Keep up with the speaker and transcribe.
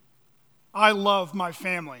I love my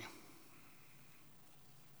family.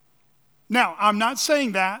 Now, I'm not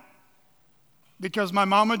saying that because my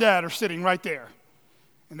mom and dad are sitting right there.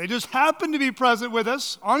 And they just happen to be present with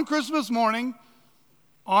us on Christmas morning,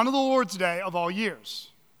 on the Lord's Day of all years.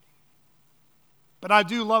 But I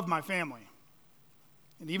do love my family.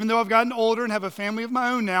 And even though I've gotten older and have a family of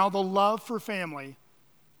my own now, the love for family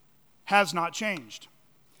has not changed.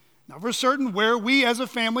 Now, for certain, where we as a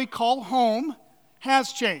family call home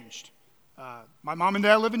has changed. My mom and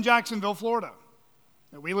dad live in Jacksonville, Florida.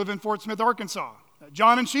 We live in Fort Smith, Arkansas.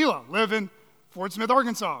 John and Sheila live in Fort Smith,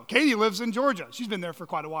 Arkansas. Katie lives in Georgia. She's been there for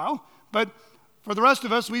quite a while. But for the rest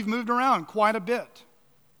of us, we've moved around quite a bit.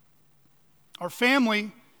 Our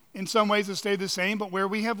family, in some ways, has stayed the same, but where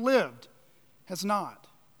we have lived has not.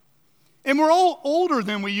 And we're all older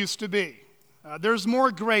than we used to be. There's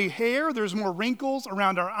more gray hair, there's more wrinkles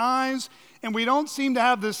around our eyes, and we don't seem to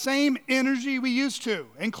have the same energy we used to,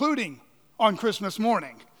 including on Christmas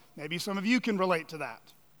morning. Maybe some of you can relate to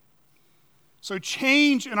that. So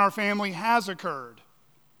change in our family has occurred,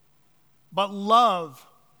 but love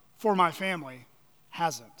for my family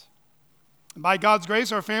hasn't. And by God's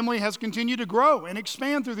grace, our family has continued to grow and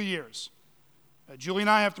expand through the years. Julie and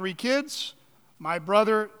I have 3 kids. My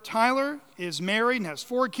brother Tyler is married and has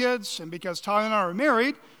 4 kids, and because Tyler and I are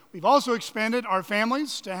married, we've also expanded our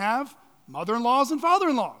families to have mother-in-laws and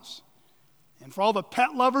father-in-laws. And for all the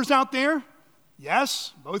pet lovers out there,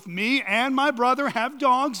 yes, both me and my brother have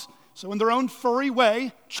dogs, so in their own furry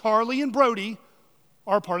way, Charlie and Brody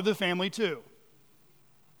are part of the family too.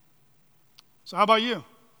 So how about you?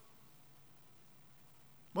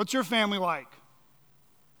 What's your family like?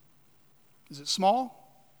 Is it small?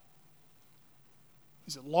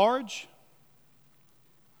 Is it large?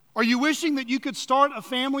 Are you wishing that you could start a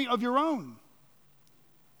family of your own?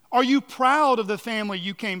 Are you proud of the family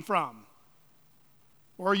you came from?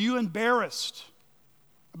 Or are you embarrassed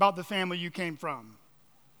about the family you came from?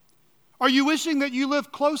 Are you wishing that you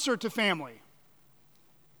lived closer to family?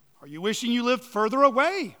 Are you wishing you lived further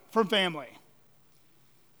away from family?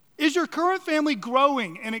 Is your current family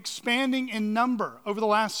growing and expanding in number over the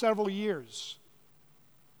last several years?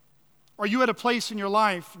 Are you at a place in your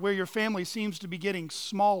life where your family seems to be getting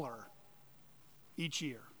smaller each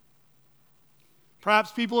year?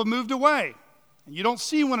 Perhaps people have moved away and you don't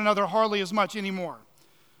see one another hardly as much anymore.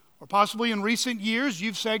 Or possibly in recent years,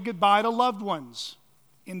 you've said goodbye to loved ones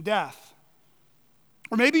in death.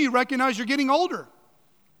 Or maybe you recognize you're getting older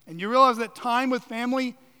and you realize that time with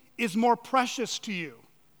family is more precious to you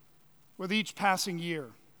with each passing year.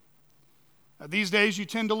 These days, you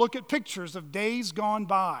tend to look at pictures of days gone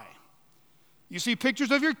by. You see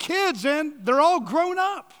pictures of your kids and they're all grown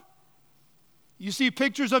up. You see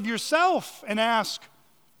pictures of yourself and ask,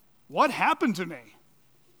 what happened to me?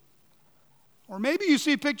 Or maybe you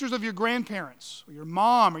see pictures of your grandparents, or your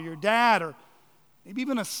mom, or your dad, or maybe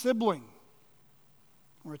even a sibling,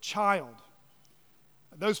 or a child.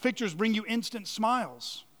 Those pictures bring you instant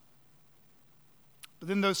smiles. But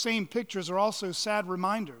then those same pictures are also sad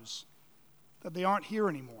reminders that they aren't here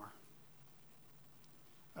anymore.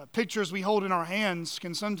 Pictures we hold in our hands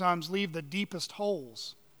can sometimes leave the deepest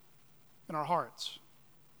holes in our hearts.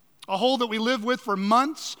 A hole that we live with for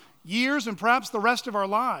months, years, and perhaps the rest of our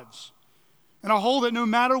lives. And a hole that no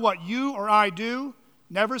matter what you or I do,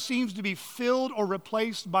 never seems to be filled or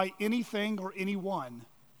replaced by anything or anyone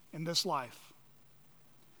in this life.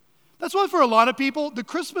 That's why for a lot of people, the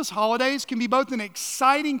Christmas holidays can be both an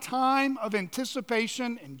exciting time of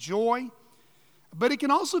anticipation and joy, but it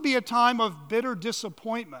can also be a time of bitter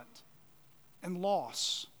disappointment and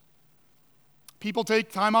loss. People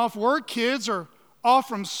take time off work, kids are off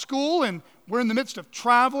from school, and we're in the midst of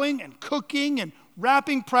traveling and cooking and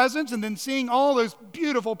wrapping presents and then seeing all those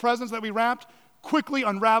beautiful presents that we wrapped quickly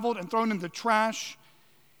unraveled and thrown in the trash.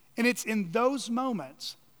 And it's in those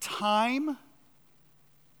moments, time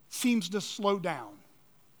seems to slow down.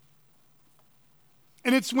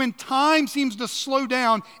 And it's when time seems to slow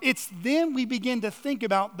down, it's then we begin to think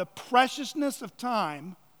about the preciousness of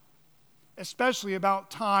time, especially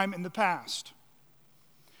about time in the past.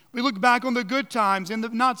 We look back on the good times and the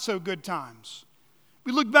not so good times.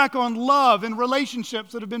 We look back on love and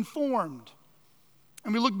relationships that have been formed.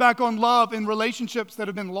 And we look back on love and relationships that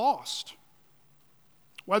have been lost,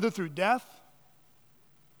 whether through death,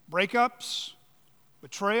 breakups,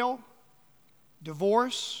 betrayal,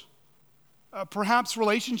 divorce, perhaps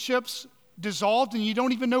relationships dissolved and you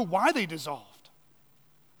don't even know why they dissolved.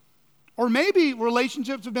 Or maybe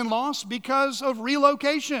relationships have been lost because of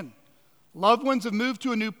relocation. Loved ones have moved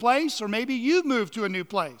to a new place, or maybe you've moved to a new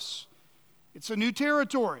place. It's a new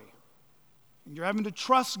territory, and you're having to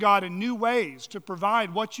trust God in new ways to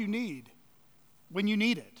provide what you need when you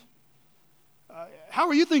need it. How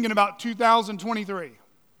are you thinking about 2023?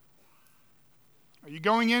 Are you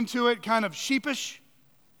going into it kind of sheepish?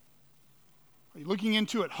 Are you looking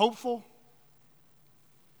into it hopeful?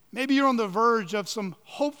 Maybe you're on the verge of some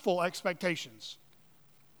hopeful expectations.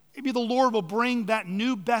 Maybe the Lord will bring that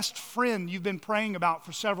new best friend you've been praying about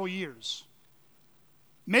for several years.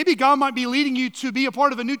 Maybe God might be leading you to be a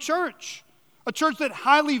part of a new church, a church that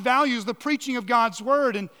highly values the preaching of God's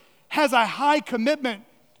word and has a high commitment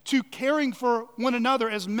to caring for one another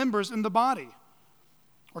as members in the body.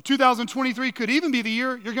 Or 2023 could even be the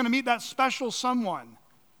year you're going to meet that special someone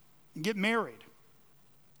and get married.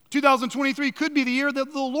 2023 could be the year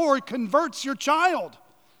that the Lord converts your child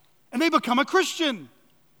and they become a Christian.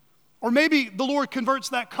 Or maybe the Lord converts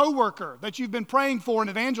that coworker that you've been praying for and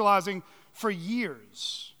evangelizing for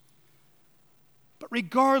years. But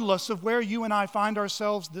regardless of where you and I find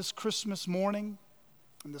ourselves this Christmas morning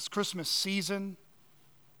and this Christmas season,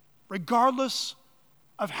 regardless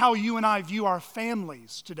of how you and I view our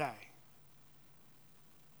families today,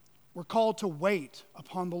 we're called to wait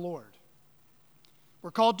upon the Lord.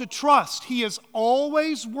 We're called to trust He is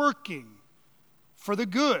always working for the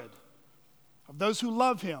good of those who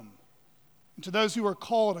love Him and to those who are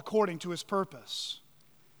called according to His purpose,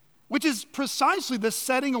 which is precisely the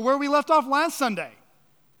setting of where we left off last Sunday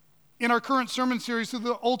in our current sermon series through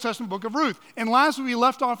the Old Testament book of Ruth. And last week we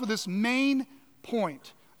left off with this main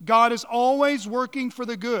point. God is always working for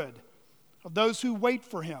the good of those who wait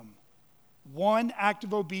for Him, one act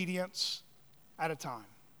of obedience at a time.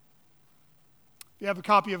 If you have a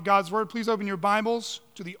copy of God's Word, please open your Bibles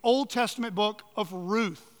to the Old Testament book of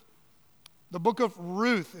Ruth. The book of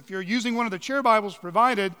Ruth. If you're using one of the chair Bibles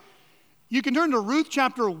provided, you can turn to Ruth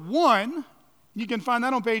chapter 1. You can find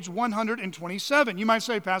that on page 127. You might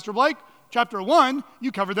say, Pastor Blake, chapter 1,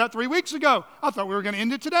 you covered that 3 weeks ago. I thought we were going to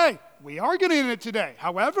end it today. We are going to end it today.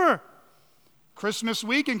 However, Christmas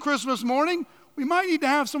week and Christmas morning, we might need to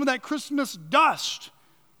have some of that Christmas dust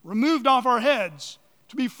removed off our heads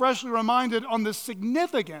to be freshly reminded on the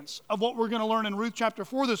significance of what we're going to learn in Ruth chapter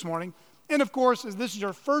 4 this morning. And of course, as this is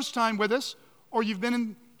your first time with us, or you've been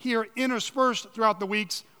in here interspersed throughout the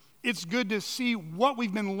weeks, it's good to see what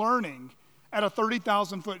we've been learning at a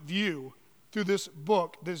 30,000-foot view through this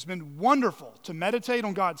book that has been wonderful to meditate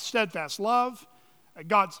on God's steadfast love,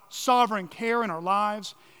 God's sovereign care in our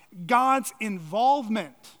lives, God's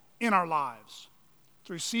involvement in our lives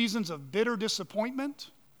through seasons of bitter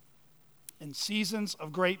disappointment and seasons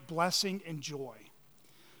of great blessing and joy.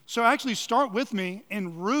 So actually start with me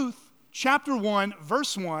in Ruth chapter 1,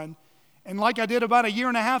 verse 1, and like I did about a year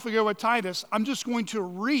and a half ago with Titus, I'm just going to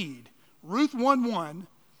read Ruth 1:1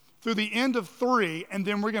 through the end of 3, and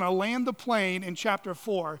then we're going to land the plane in chapter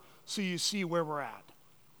 4 so you see where we're at.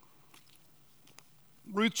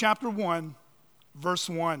 Ruth chapter 1, verse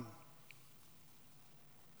 1.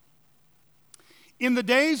 In the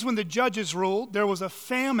days when the judges ruled, there was a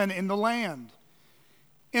famine in the land.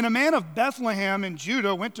 And a man of Bethlehem in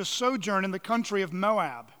Judah went to sojourn in the country of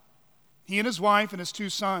Moab, he and his wife and his 2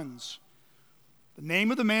 sons. The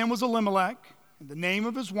name of the man was Elimelech, and the name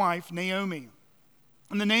of his wife Naomi.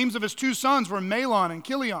 And the names of his 2 sons were Mahlon and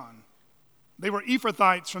Chilion. They were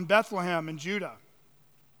Ephrathites from Bethlehem in Judah.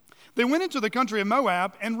 They went into the country of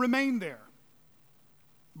Moab and remained there.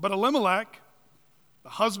 But Elimelech, the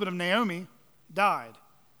husband of Naomi, died,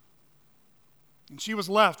 and she was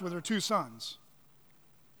left with her 2 sons.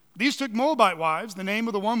 These took Moabite wives. The name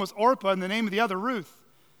of the one was Orpah, and the name of the other Ruth.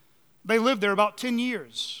 They lived there about 10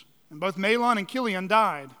 years, and both Mahlon and Chilion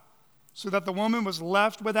died, so that the woman was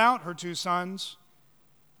left without her 2 sons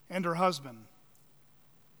and her husband.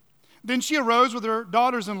 Then she arose with her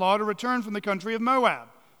daughters-in-law to return from the country of Moab,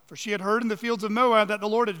 for she had heard in the fields of Moab that the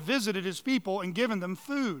Lord had visited His people and given them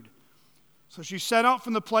food. So she set out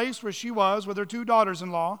from the place where she was with her 2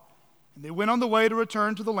 daughters-in-law, and they went on the way to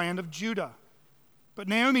return to the land of Judah. But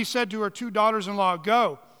Naomi said to her 2 daughters-in-law,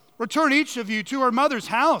 "Go, return each of you to her mother's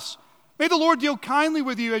house. May the Lord deal kindly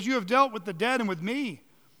with you as you have dealt with the dead and with me.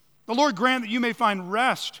 The Lord grant that you may find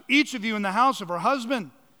rest, each of you in the house of her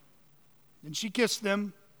husband." Then she kissed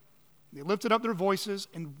them. They lifted up their voices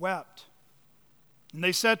and wept. And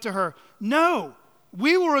they said to her, "No,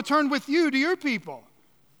 we will return with you to your people."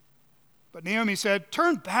 But Naomi said,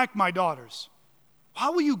 "Turn back, my daughters. Why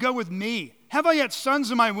will you go with me? Have I yet sons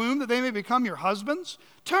in my womb that they may become your husbands?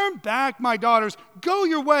 Turn back, my daughters. Go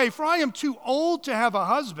your way, for I am too old to have a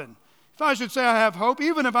husband. If I should say I have hope,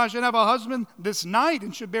 even if I should have a husband this night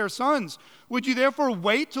and should bear sons, would you therefore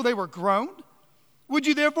wait till they were grown? Would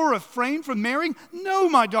you therefore refrain from marrying? No,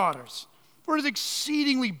 my daughters, for it is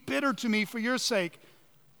exceedingly bitter to me for your sake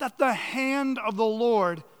that the hand of the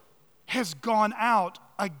Lord has gone out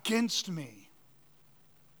against me."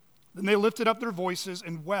 Then they lifted up their voices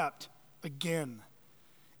and wept again.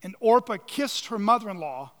 And Orpah kissed her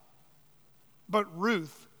mother-in-law, but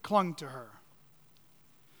Ruth clung to her.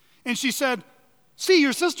 And she said, "See,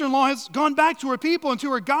 your sister-in-law has gone back to her people and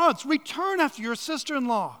to her gods. Return after your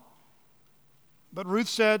sister-in-law." But Ruth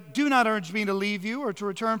said, "Do not urge me to leave you or to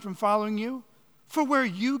return from following you. For where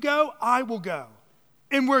you go, I will go.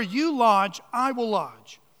 And where you lodge, I will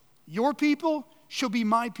lodge. Your people shall be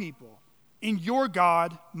my people, and your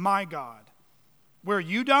God, my God. Where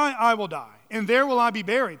you die, I will die, and there will I be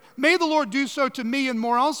buried. May the Lord do so to me and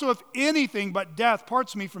more also, if anything but death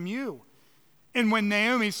parts me from you." And when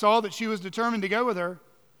Naomi saw that she was determined to go with her,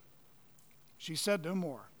 she said no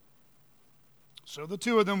more. So the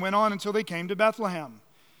two of them went on until they came to Bethlehem.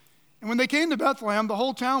 And when they came to Bethlehem, the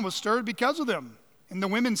whole town was stirred because of them. And the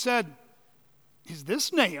women said, "Is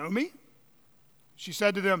this Naomi?" She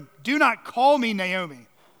said to them, "Do not call me Naomi.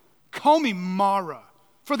 Call me Mara,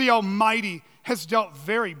 for the Almighty has dealt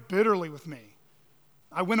very bitterly with me.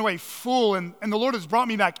 I went away full, and the Lord has brought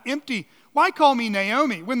me back empty. Why call me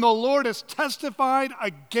Naomi when the Lord has testified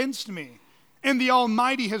against me, and the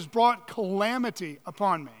Almighty has brought calamity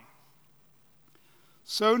upon me?"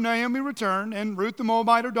 So Naomi returned, and Ruth the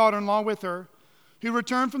Moabite, her daughter-in-law, with her, who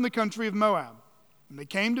returned from the country of Moab. And they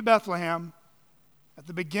came to Bethlehem at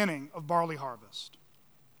the beginning of barley harvest.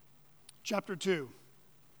 Chapter 2.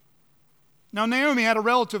 Now Naomi had a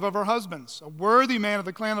relative of her husband's, a worthy man of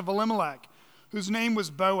the clan of Elimelech, whose name was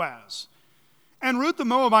Boaz. And Ruth the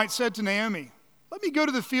Moabite said to Naomi, "Let me go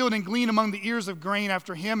to the field and glean among the ears of grain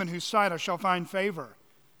after him in whose sight I shall find favor."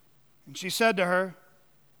 And she said to her,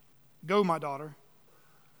 "Go, my daughter."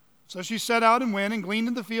 So she set out and went and gleaned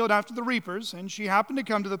in the field after the reapers, and she happened to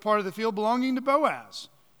come to the part of the field belonging to Boaz,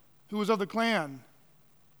 who was of the clan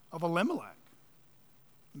of Elimelech.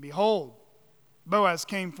 And behold, Boaz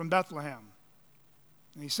came from Bethlehem.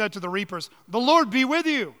 And he said to the reapers, "The Lord be with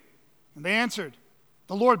you." And they answered,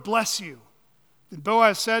 "The Lord bless you." Then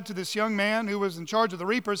Boaz said to this young man who was in charge of the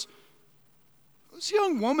reapers, "Whose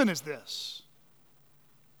young woman is this?"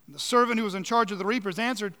 And the servant who was in charge of the reapers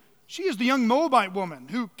answered, "She is the young Moabite woman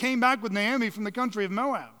who came back with Naomi from the country of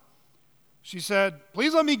Moab." She said,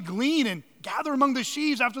 "Please let me glean and gather among the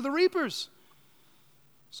sheaves after the reapers."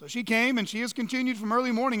 So she came, and she has continued from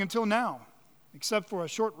early morning until now, except for a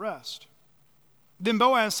short rest. Then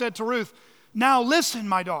Boaz said to Ruth, "Now listen,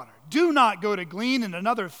 my daughter, do not go to glean in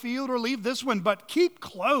another field or leave this one, but keep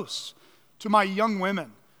close to my young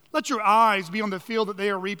women. Let your eyes be on the field that they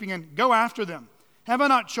are reaping and go after them. Have I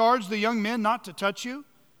not charged the young men not to touch you?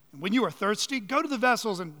 And when you are thirsty, go to the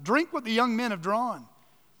vessels and drink what the young men have drawn."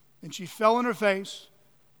 Then she fell on her face,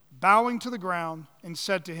 bowing to the ground, and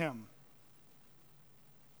said to him,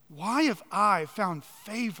 "Why have I found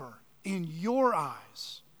favor in your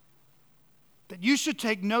eyes, that you should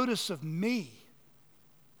take notice of me,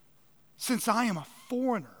 since I am a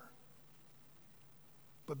foreigner?"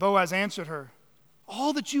 But Boaz answered her,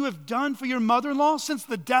 "All that you have done for your mother-in-law since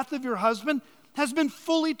the death of your husband has been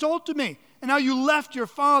fully told to me, and how you left your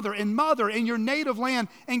father and mother and your native land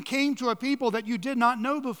and came to a people that you did not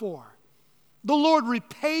know before. The Lord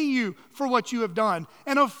repay you for what you have done,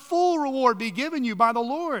 and a full reward be given you by the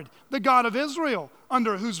Lord, the God of Israel,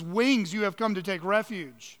 under whose wings you have come to take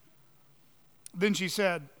refuge." Then she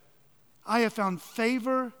said, "I have found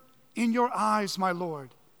favor in your eyes, my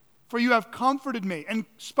Lord, for you have comforted me and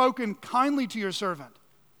spoken kindly to your servant,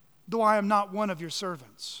 though I am not one of your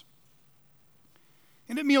servants."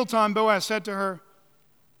 And at mealtime, Boaz said to her,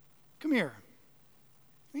 "Come here,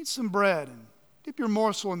 eat some bread and dip your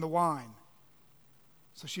morsel in the wine."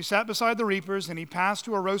 So she sat beside the reapers, and he passed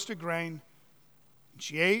to her roasted grain. And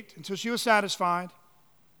she ate until she was satisfied,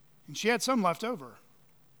 and she had some left over.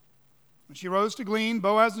 When she rose to glean,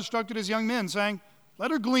 Boaz instructed his young men, saying,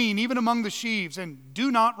 "Let her glean even among the sheaves, and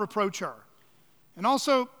do not reproach her. And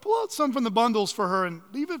also pull out some from the bundles for her, and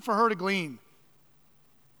leave it for her to glean.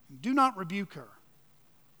 And do not rebuke her."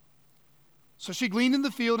 So she gleaned in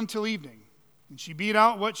the field until evening, and she beat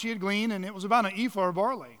out what she had gleaned, and it was about an ephah of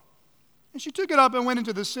barley. And she took it up and went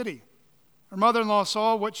into the city. Her mother-in-law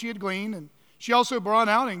saw what she had gleaned, and she also brought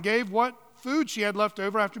out and gave what food she had left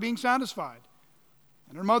over after being satisfied.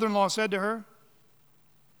 And her mother-in-law said to her,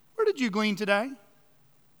 "Where did you glean today?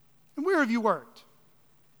 And where have you worked?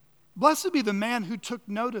 Blessed be the man who took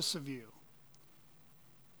notice of you."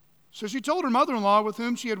 So she told her mother-in-law with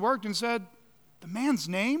whom she had worked and said, "The man's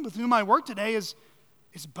name with whom I work today is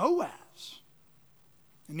Boaz."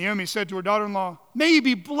 And Naomi said to her daughter-in-law, "May you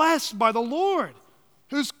be blessed by the Lord,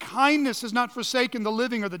 whose kindness has not forsaken the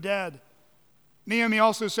living or the dead." Naomi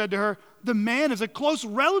also said to her, the man is a close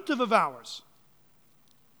relative of ours,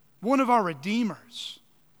 one of our redeemers.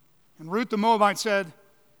 And Ruth the Moabite said,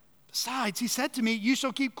 besides, he said to me, you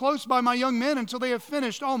shall keep close by my young men until they have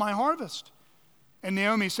finished all my harvest. And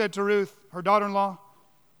Naomi said to Ruth, her daughter-in-law,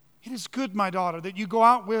 it is good, my daughter, that you go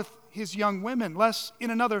out with his young women, lest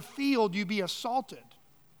in another field you be assaulted.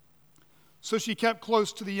 So she kept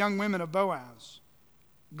close to the young women of Boaz,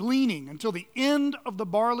 gleaning until the end of the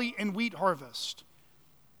barley and wheat harvest.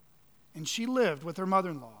 And she lived with her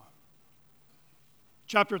mother-in-law.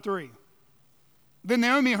 Chapter 3. Then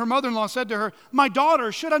Naomi, her mother-in-law, said to her, my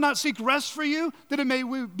daughter, should I not seek rest for you, that it may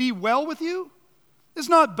be well with you? Is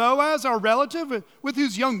not Boaz our relative with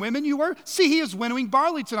whose young women you were? See, he is winnowing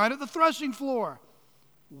barley tonight at the threshing floor.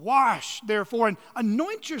 Wash, therefore, and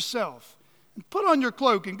anoint yourself, and put on your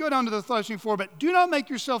cloak, and go down to the threshing floor, but do not make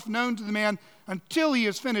yourself known to the man until he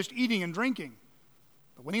has finished eating and drinking.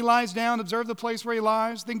 But when he lies down, observe the place where he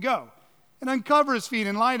lies, then go, and uncover his feet,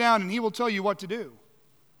 and lie down, and he will tell you what to do.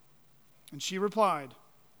 And she replied,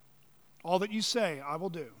 all that you say I will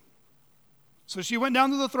do. So she went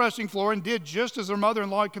down to the threshing floor and did just as her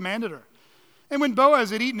mother-in-law had commanded her. And when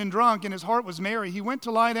Boaz had eaten and drunk and his heart was merry, he went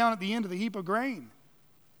to lie down at the end of the heap of grain.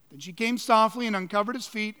 Then she came softly and uncovered his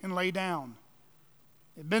feet and lay down.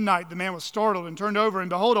 At midnight the man was startled and turned over, and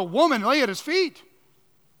behold, a woman lay at his feet.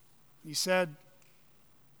 He said,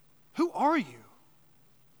 who are you?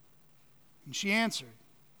 And she answered,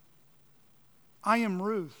 I am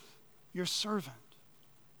Ruth, your servant.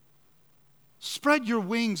 Spread your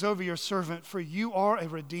wings over your servant, for you are a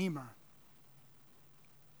redeemer.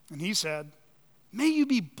 And he said, may you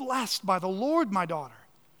be blessed by the Lord, my daughter.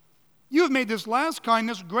 You have made this last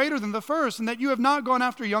kindness greater than the first, and that you have not gone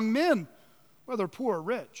after young men, whether poor or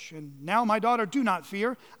rich. And now, my daughter, do not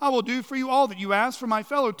fear. I will do for you all that you ask, for my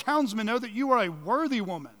fellow townsmen know that you are a worthy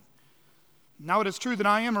woman. Now it is true that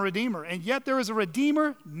I am a redeemer, and yet there is a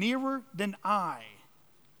redeemer nearer than I.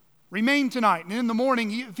 Remain tonight, and in the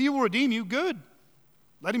morning, if he will redeem you, good.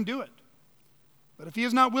 Let him do it. But if he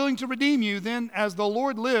is not willing to redeem you, then as the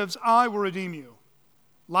Lord lives, I will redeem you.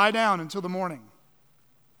 Lie down until the morning.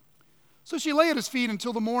 So she lay at his feet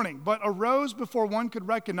until the morning, but arose before one could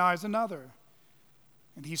recognize another.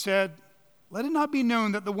 And he said, let it not be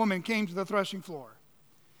known that the woman came to the threshing floor.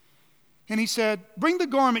 And he said, bring the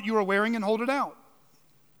garment you are wearing and hold it out.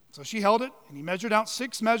 So she held it, and he measured out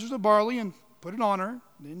 6 measures of barley and put it on her.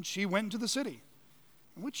 Then she went into the city.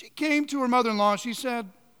 And when she came to her mother-in-law, she said,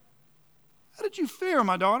 how did you fare,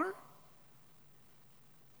 my daughter?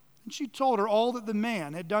 And she told her all that the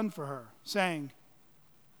man had done for her, saying,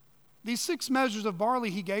 these 6 measures of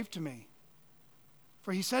barley he gave to me.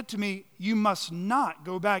 For he said to me, you must not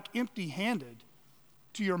go back empty-handed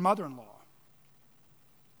to your mother-in-law.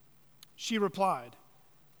 She replied,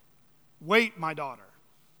 wait, my daughter,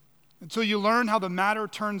 until you learn how the matter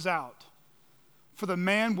turns out. For the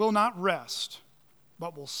man will not rest,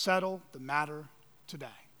 but will settle the matter today.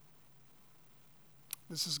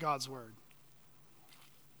 This is God's word.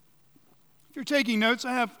 If you're taking notes,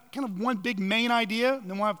 I have kind of one big main idea, and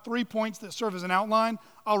then we'll have 3 points that serve as an outline.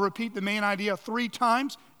 I'll repeat the main idea 3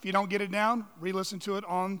 times. If you don't get it down, re-listen to it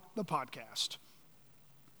on the podcast.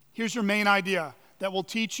 Here's your main idea that will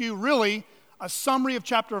teach you really a summary of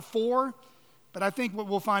chapter 4, but I think what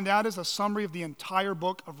we'll find out is a summary of the entire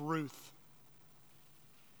book of Ruth.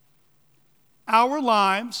 Our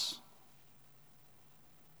lives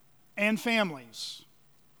and families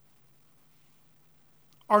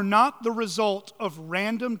are not the result of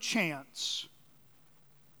random chance,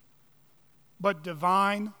 but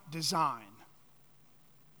divine design.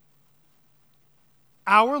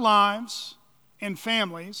 Our lives and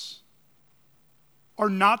families are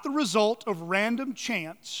not the result of random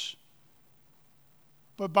chance,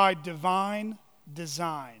 but by divine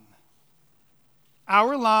design.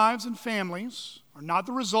 Our lives and families are not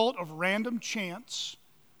the result of random chance,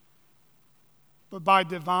 but by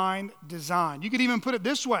divine design. You could even put it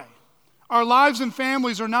this way. Our lives and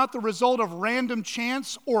families are not the result of random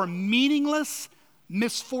chance or meaningless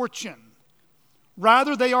misfortune.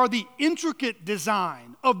 Rather, they are the intricate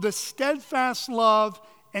design of the steadfast love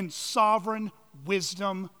and sovereign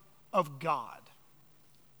wisdom of God.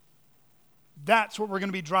 That's what we're going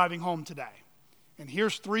to be driving home today. And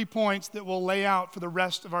here's 3 points that we'll lay out for the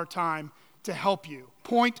rest of our time to help you.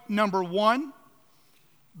 Point number 1,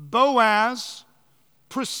 Boaz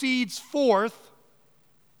proceeds forth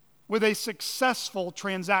with a successful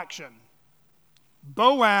transaction.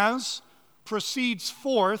 Boaz proceeds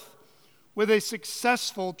forth with a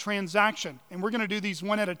successful transaction. And we're going to do these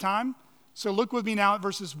one at a time. So look with me now at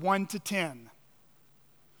verses 1 to 10.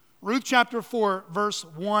 Ruth chapter 4, verse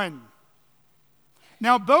 1.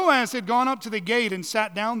 Now Boaz had gone up to the gate and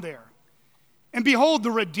sat down there. And behold,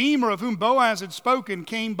 the Redeemer of whom Boaz had spoken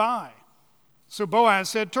came by. So Boaz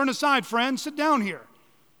said, "Turn aside, friend, sit down here."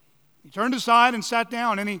 He turned aside and sat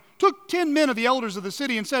down, and he took 10 men of the elders of the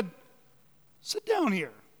city and said, "Sit down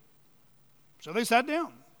here." So they sat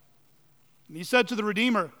down. And he said to the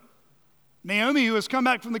Redeemer, "Naomi, who has come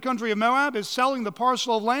back from the country of Moab, is selling the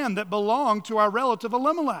parcel of land that belonged to our relative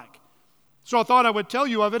Elimelech. So I thought I would tell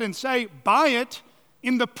you of it and say, buy it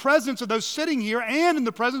in the presence of those sitting here and in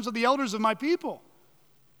the presence of the elders of my people.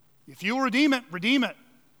 If you will redeem it, redeem it.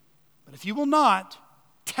 But if you will not,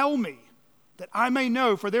 tell me, that I may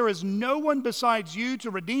know, for there is no one besides you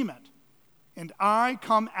to redeem it, and I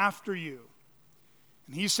come after you."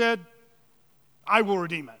 And he said, "I will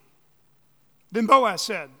redeem it." Then Boaz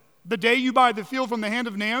said, "The day you buy the field from the hand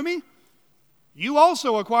of Naomi, you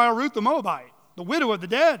also acquire Ruth the Moabite, the widow of the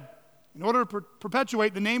dead, in order to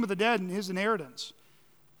perpetuate the name of the dead in his inheritance."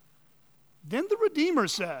 Then the Redeemer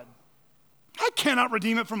said, "I cannot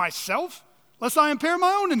redeem it for myself, lest I impair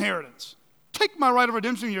my own inheritance. Take my right of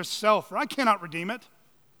redemption yourself, for I cannot redeem it."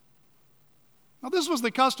 Now this was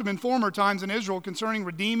the custom in former times in Israel concerning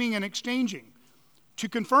redeeming and exchanging. To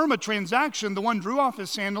confirm a transaction, the one drew off his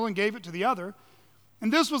sandal and gave it to the other,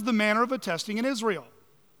 and this was the manner of attesting in Israel.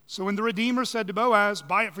 So when the Redeemer said to Boaz,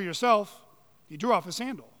 "Buy it for yourself," he drew off his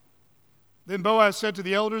sandal. Then Boaz said to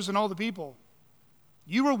the elders and all the people,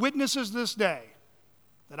 "You are witnesses this day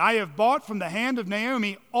that I have bought from the hand of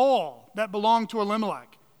Naomi all that belonged to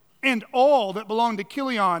Elimelech, and all that belonged to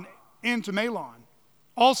Chilion and to Mahlon.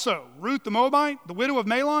 Also, Ruth the Moabite, the widow of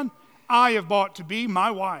Mahlon, I have bought to be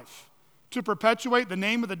my wife, to perpetuate the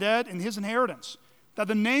name of the dead in his inheritance, that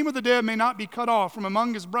the name of the dead may not be cut off from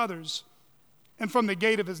among his brothers and from the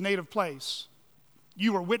gate of his native place.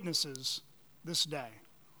 You are witnesses this day."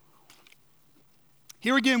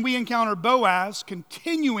 Here again we encounter Boaz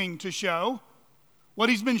continuing to show what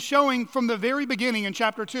he's been showing from the very beginning in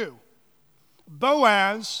chapter 2.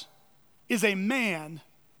 Boaz is a man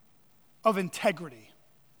of integrity.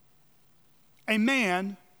 A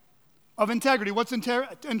man of integrity. What's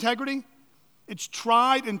integrity? It's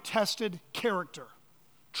tried and tested character.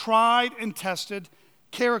 Tried and tested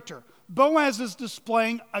character. Boaz is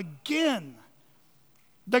displaying again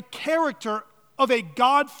the character of a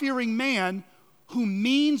God-fearing man who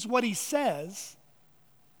means what he says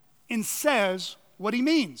and says what he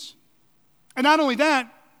means. And not only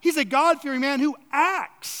that, he's a God-fearing man who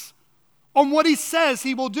acts on what he says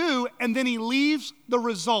he will do, and then he leaves the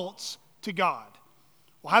results to God.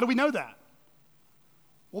 Well, how do we know that?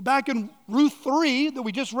 Well, back in Ruth 3 that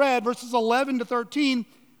we just read, verses 11 to 13,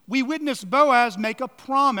 we witnessed Boaz make a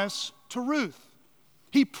promise to Ruth.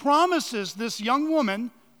 He promises this young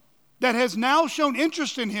woman that has now shown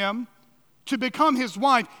interest in him to become his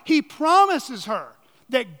wife. He promises her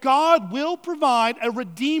that God will provide a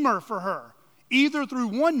redeemer for her, either through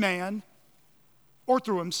one man or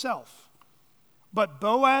through himself. But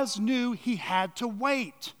Boaz knew he had to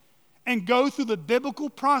wait and go through the biblical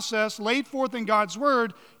process laid forth in God's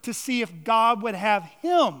word to see if God would have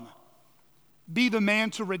him be the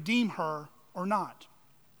man to redeem her or not.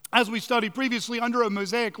 As we studied previously, under a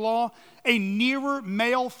Mosaic law, a nearer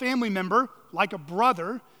male family member, like a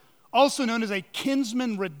brother, also known as a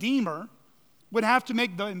kinsman redeemer, would have to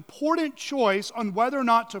make the important choice on whether or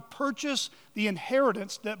not to purchase the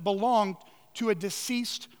inheritance that belonged to a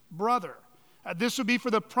deceased brother. This would be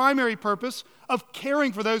for the primary purpose of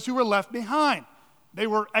caring for those who were left behind. They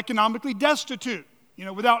were economically destitute,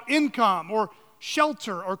 without income or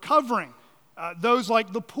shelter or covering. Those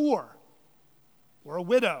like the poor or a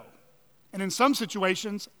widow, and in some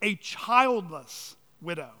situations, a childless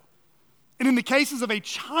widow. And in the cases of a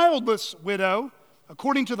childless widow,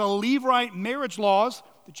 according to the Levirate marriage laws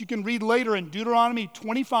that you can read later in Deuteronomy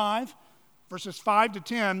 25, verses 5 to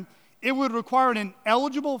 10, it would require an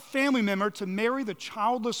eligible family member to marry the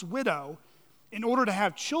childless widow in order to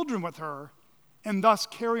have children with her and thus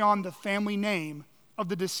carry on the family name of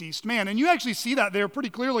the deceased man. And you actually see that there pretty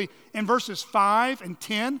clearly in verses 5 and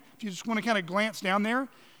 10. If you just want to kind of glance down there,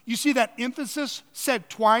 you see that emphasis said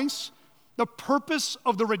twice. The purpose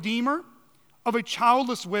of the Redeemer of a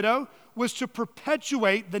childless widow was to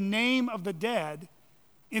perpetuate the name of the dead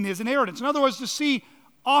in his inheritance. In other words, to see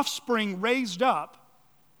offspring raised up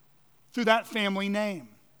through that family name.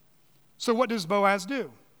 So what does Boaz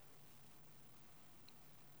do?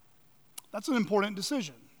 That's an important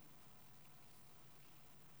decision.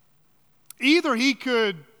 Either he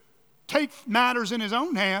could take matters in his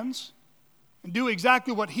own hands and do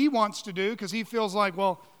exactly what he wants to do because he feels like,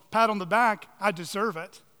 well, pat on the back, I deserve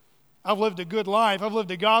it. I've lived a good life. I've lived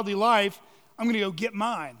a godly life. I'm going to go get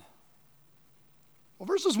mine. Well,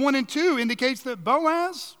 verses 1 and 2 indicates that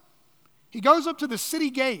Boaz, he goes up to the city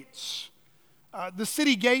gates. The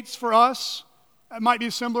city gates for us might be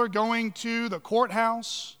similar, going to the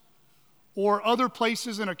courthouse or other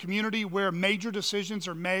places in a community where major decisions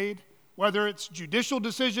are made, whether it's judicial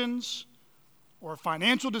decisions or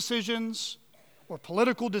financial decisions or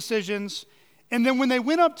political decisions. And then when they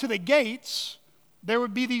went up to the gates, there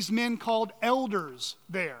would be these men called elders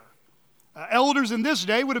there. Elders in this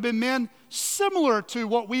day would have been men similar to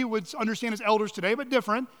what we would understand as elders today, but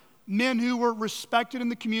different. Men who were respected in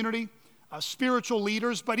the community, spiritual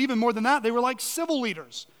leaders, but even more than that, they were like civil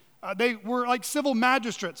leaders. They were like civil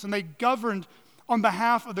magistrates, and they governed on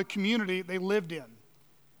behalf of the community they lived in.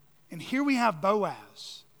 And here we have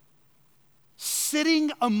Boaz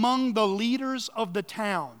sitting among the leaders of the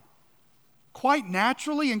town, quite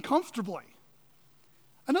naturally and comfortably.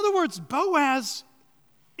 In other words, Boaz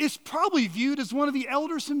is probably viewed as one of the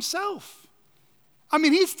elders himself. I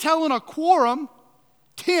mean, he's telling a quorum,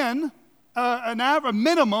 10, a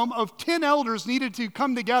minimum of 10 elders needed to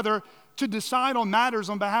come together to decide on matters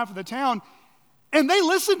on behalf of the town, and they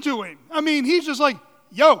listen to him. I mean, he's just like,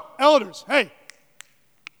 yo, elders, hey,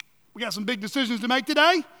 we got some big decisions to make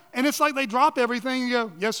today. And it's like they drop everything and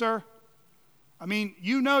go, yes, sir. I mean,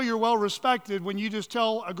 you know you're well respected when you just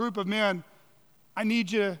tell a group of men, I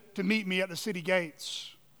need you to meet me at the city gates.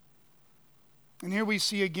 And here we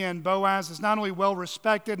see again, Boaz is not only well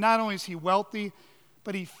respected, not only is he wealthy,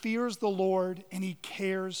 but he fears the Lord and he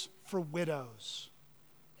cares for widows.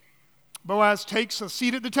 Boaz takes a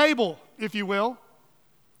seat at the table, if you will,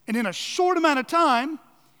 and in a short amount of time,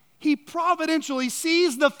 he providentially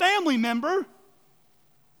sees the family member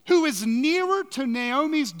who is nearer to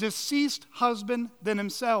Naomi's deceased husband than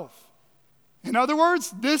himself. In other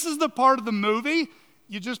words, this is the part of the movie,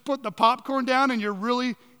 you just put the popcorn down and you're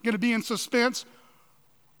really going to be in suspense.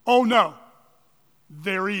 Oh no,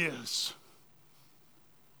 there he is.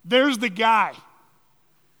 There's the guy.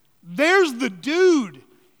 There's the dude.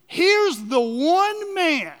 Here's the one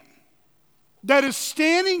man that is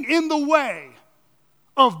standing in the way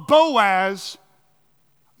of Boaz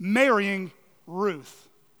marrying Ruth.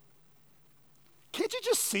 Can't you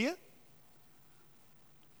just see it?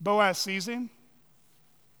 Boaz sees him,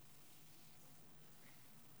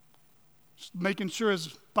 just making sure his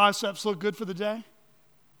biceps look good for the day.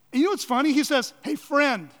 And you know what's funny? He says, hey,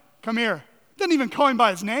 friend, come here. Doesn't even call him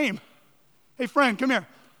by his name. Hey, friend, come here.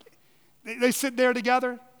 They sit there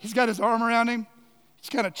together. He's got his arm around him. He's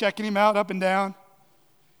kind of checking him out up and down.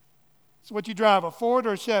 So what you drive, a Ford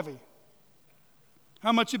or a Chevy?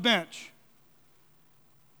 How much you bench?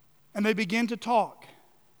 And they begin to talk.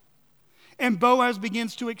 And Boaz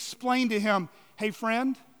begins to explain to him, hey,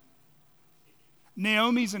 friend,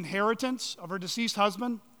 Naomi's inheritance of her deceased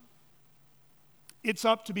husband, it's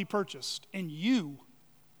up to be purchased. And you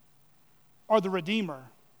are the redeemer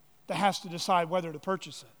that has to decide whether to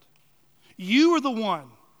purchase it. You are the one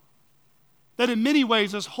that in many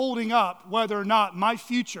ways is holding up whether or not my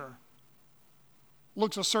future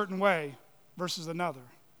looks a certain way versus another.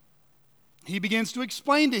 He begins to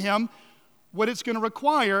explain to him what it's going to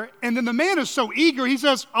require, and then the man is so eager, he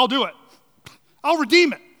says, I'll do it. I'll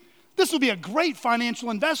redeem it. This will be a great financial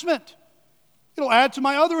investment. It'll add to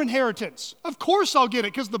my other inheritance. Of course I'll get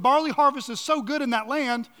it, because the barley harvest is so good in that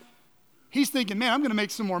land. He's thinking, man, I'm going to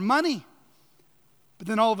make some more money. But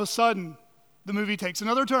then all of a sudden, the movie takes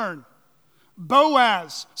another turn.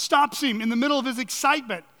 Boaz stops him in the middle of his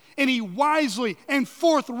excitement, and he wisely and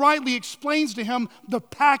forthrightly explains to him the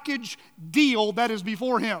package deal that is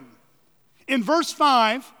before him. In verse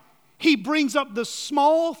 5, he brings up the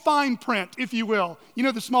small fine print, if you will. You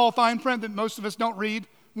know the small fine print that most of us don't read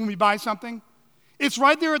when we buy something? It's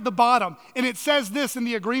right there at the bottom, and it says this in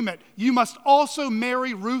the agreement: you must also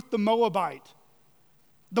marry Ruth the Moabite,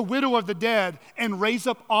 the widow of the dead, and raise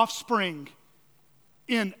up offspring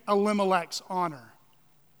in Elimelech's honor.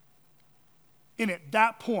 And at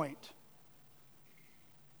that point,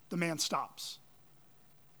 the man stops.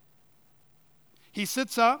 He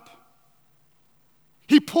sits up.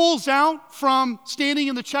 He pulls out from standing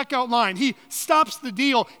in the checkout line. He stops the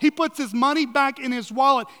deal. He puts his money back in his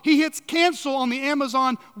wallet. He hits cancel on the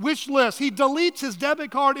Amazon wish list. He deletes his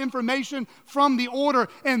debit card information from the order.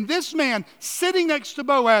 And this man, sitting next to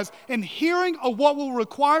Boaz and hearing of what will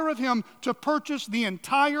require of him to purchase the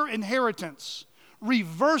entire inheritance,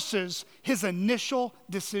 reverses his initial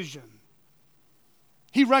decision.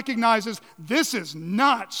 He recognizes this is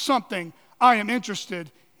not something I am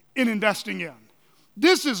interested in investing in.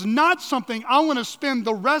 This is not something I want to spend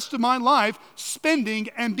the rest of my life spending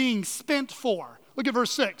and being spent for. Look at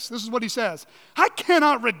verse 6. This is what he says. I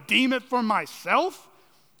cannot redeem it for myself.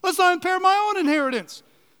 Let's not impair my own inheritance.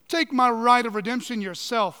 Take my right of redemption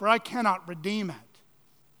yourself, for I cannot redeem it.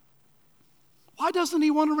 Why doesn't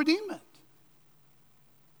he want to redeem it?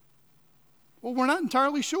 Well, we're not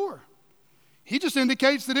entirely sure. He just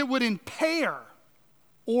indicates that it would impair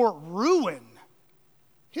or ruin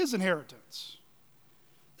his inheritance.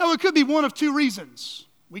 Now, it could be one of two reasons.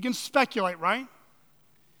 We can speculate, right?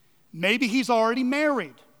 Maybe he's already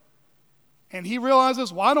married, and he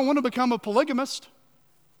realizes, well, I don't want to become a polygamist.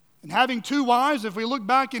 And having two wives, if we look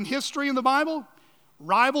back in history in the Bible,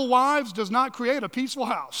 rival wives does not create a peaceful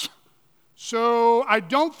house. So I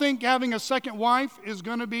don't think having a second wife is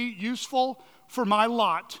going to be useful for my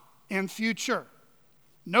lot and future.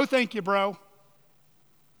 No thank you, bro.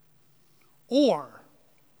 Or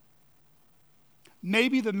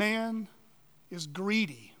maybe the man is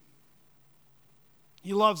greedy.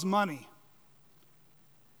 He loves money.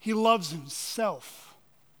 He loves himself.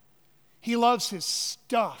 He loves his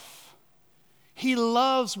stuff. He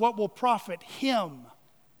loves what will profit him,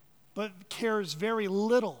 but cares very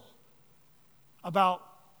little about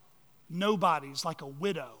nobodies like a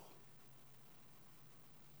widow.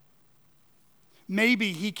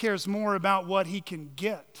 Maybe he cares more about what he can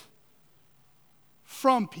get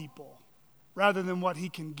from people rather than what he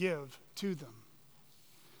can give to them.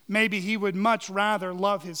 Maybe he would much rather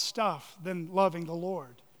love his stuff than loving the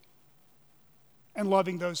Lord and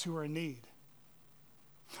loving those who are in need.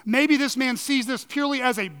 Maybe this man sees this purely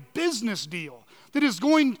as a business deal that is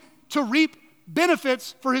going to reap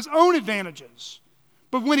benefits for his own advantages.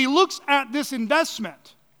 But when he looks at this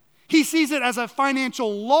investment, he sees it as a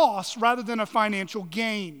financial loss rather than a financial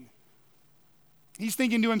gain. He's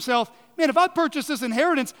thinking to himself, man, if I purchase this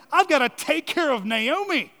inheritance, I've got to take care of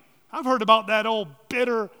Naomi. I've heard about that old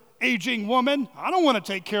bitter, aging woman. I don't want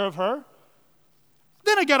to take care of her.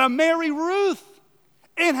 Then I got to marry Ruth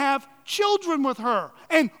and have children with her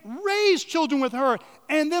and raise children with her.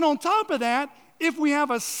 And then on top of that, if we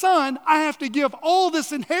have a son, I have to give all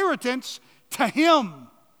this inheritance to him.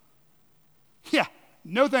 Yeah,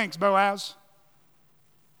 no thanks, Boaz.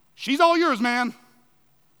 She's all yours, man.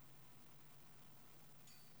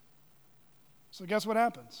 So guess what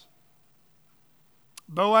happens?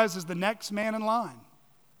 Boaz is the next man in line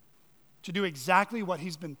to do exactly what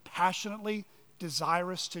he's been passionately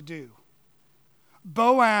desirous to do.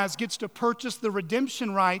 Boaz gets to purchase the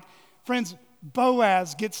redemption right. Friends,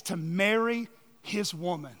 Boaz gets to marry his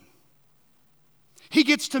woman. He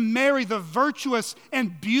gets to marry the virtuous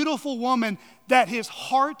and beautiful woman that his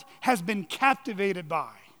heart has been captivated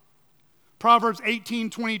by. Proverbs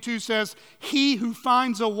 18:22 says, "He who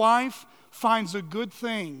finds a wife finds a good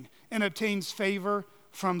thing and obtains favor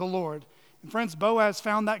from the Lord." And friends, Boaz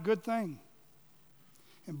found that good thing.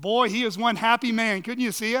 And boy, he is one happy man. Couldn't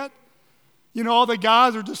you see it? You know, all the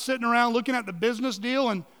guys are just sitting around looking at the business deal,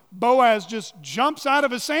 and Boaz just jumps out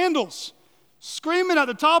of his sandals, screaming at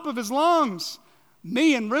the top of his lungs,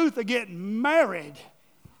 "Me and Ruth are getting married."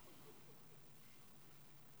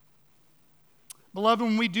 Beloved,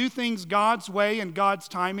 when we do things God's way and God's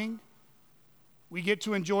timing, we get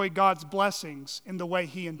to enjoy God's blessings in the way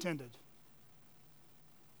He intended.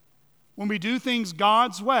 When we do things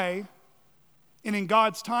God's way and in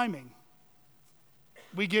God's timing,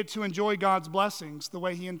 we get to enjoy God's blessings the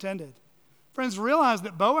way He intended. Friends, realize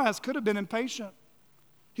that Boaz could have been impatient.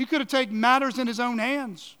 He could have taken matters in his own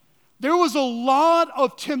hands. There was a lot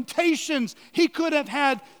of temptations. He could have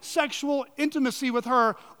had sexual intimacy with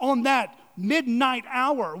her on that midnight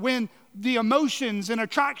hour when the emotions and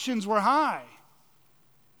attractions were high.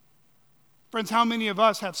 Friends, how many of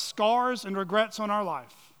us have scars and regrets on our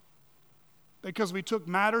life because we took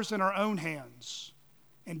matters in our own hands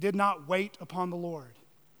and did not wait upon the Lord?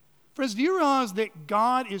 Friends, do you realize that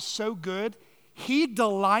God is so good, He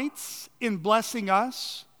delights in blessing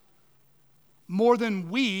us more than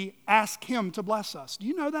we ask Him to bless us? Do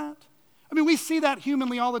you know that? I mean, we see that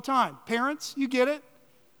humanly all the time. Parents, you get it?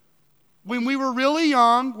 When we were really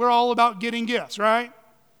young, we're all about getting gifts, right?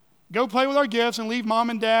 Go play with our gifts and leave mom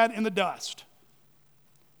and dad in the dust.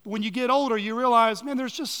 But when you get older, you realize, man,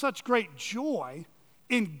 there's just such great joy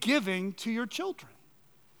in giving to your children.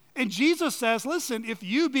 And Jesus says, listen, if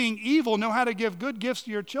you being evil know how to give good gifts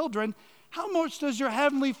to your children, how much does your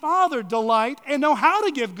heavenly Father delight and know how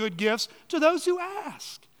to give good gifts to those who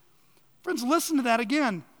ask? Friends, listen to that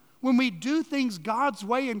again. When we do things God's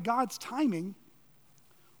way and God's timing,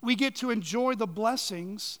 we get to enjoy the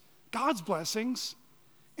blessings, God's blessings,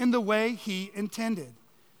 in the way He intended.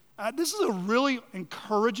 This is a really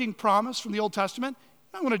encouraging promise from the Old Testament.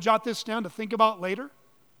 I want to jot this down to think about later.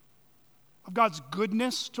 Of God's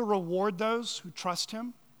goodness to reward those who trust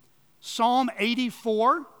Him. Psalm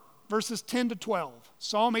 84, verses 10 to 12.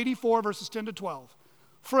 Psalm 84, verses 10 to 12.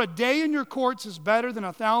 For a day in your courts is better than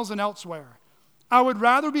 1,000 elsewhere. I would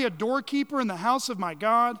rather be a doorkeeper in the house of my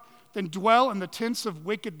God than dwell in the tents of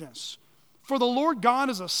wickedness. For the Lord God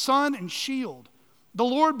is a sun and shield. The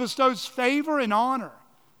Lord bestows favor and honor.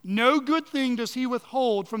 No good thing does he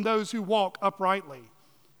withhold from those who walk uprightly.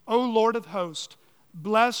 O Lord of hosts,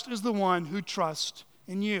 blessed is the one who trusts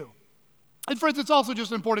in you. And friends, it's also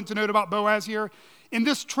just important to note about Boaz here. In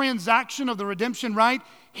this transaction of the redemption, right,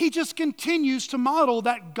 he just continues to model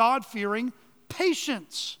that God-fearing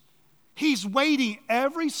patience. He's waiting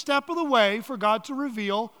every step of the way for God to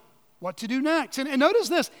reveal what to do next. And notice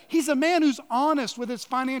this, he's a man who's honest with his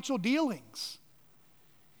financial dealings.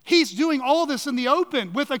 He's doing all this in the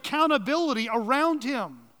open with accountability around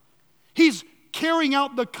him. He's carrying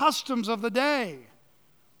out the customs of the day.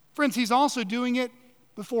 Friends, he's also doing it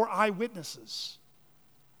before eyewitnesses.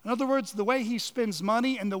 In other words, the way he spends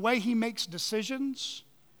money and the way he makes decisions,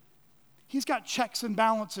 he's got checks and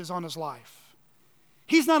balances on his life.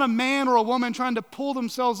 He's not a man or a woman trying to pull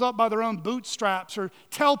themselves up by their own bootstraps or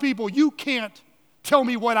tell people, you can't tell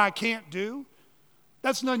me what I can't do.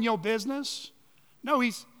 That's none of your business. No,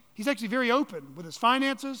 he's actually very open with his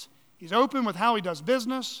finances. He's open with how he does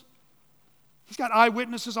business. He's got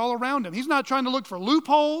eyewitnesses all around him. He's not trying to look for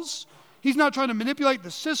loopholes. He's not trying to manipulate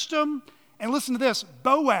the system. And listen to this,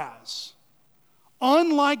 Boaz,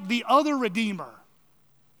 unlike the other redeemer,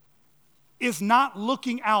 is not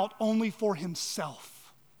looking out only for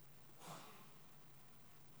himself.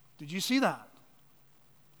 Did you see that?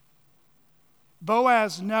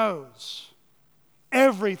 Boaz knows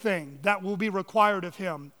everything that will be required of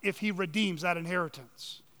him if he redeems that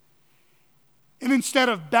inheritance. And instead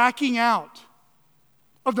of backing out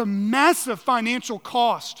of the massive financial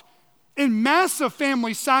cost and massive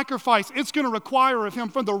family sacrifice it's going to require of him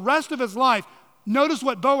for the rest of his life, notice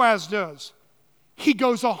what Boaz does. He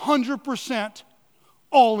goes 100%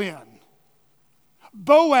 all in.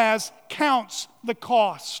 Boaz counts the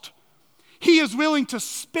cost. He is willing to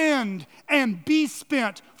spend and be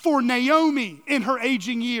spent for Naomi in her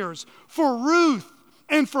aging years, for Ruth,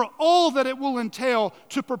 and for all that it will entail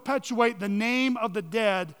to perpetuate the name of the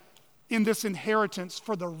dead in this inheritance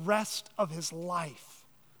for the rest of his life.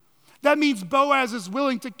 That means Boaz is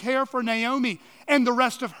willing to care for Naomi and the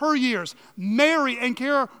rest of her years, marry and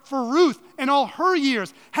care for Ruth and all her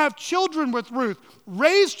years, have children with Ruth,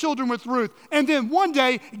 raise children with Ruth, and then one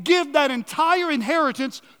day give that entire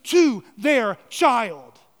inheritance to their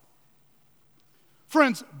child.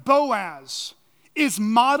 Friends, Boaz is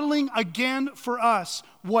modeling again for us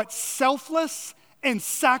what selfless and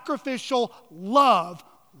sacrificial love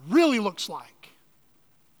really looks like.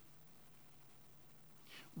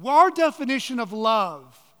 Our definition of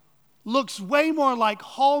love looks way more like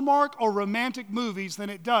Hallmark or romantic movies than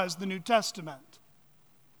it does the New Testament.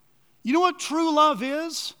 You know what true love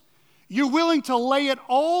is? You're willing to lay it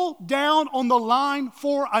all down on the line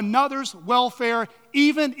for another's welfare,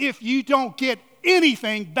 even if you don't get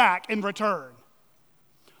anything back in return.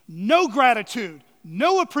 No gratitude,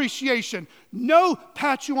 no appreciation, no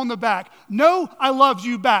pat you on the back, no I love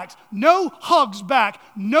you backs, no hugs back,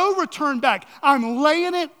 no return back. I'm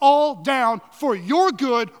laying it all down for your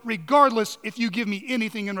good, regardless if you give me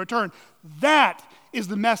anything in return. That is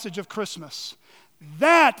the message of Christmas.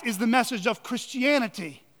 That is the message of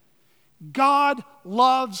Christianity. God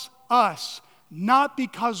loves us, not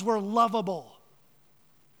because we're lovable,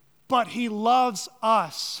 but He loves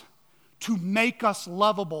us to make us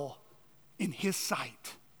lovable in His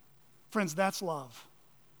sight. Friends, that's love.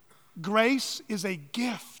 Grace is a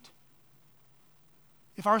gift.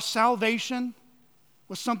 If our salvation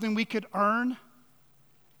was something we could earn,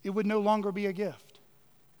 it would no longer be a gift.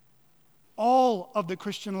 All of the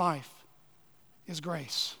Christian life is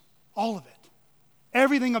grace. All of it.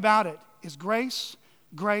 Everything about it is grace,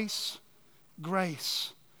 grace,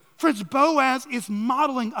 grace. Friends, Boaz is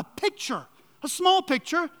modeling a picture, a small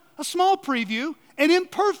preview, an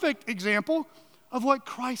imperfect example of what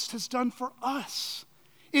Christ has done for us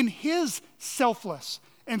in His selfless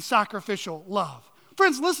and sacrificial love.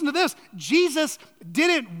 Friends, listen to this. Jesus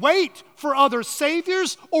didn't wait for other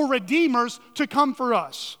saviors or redeemers to come for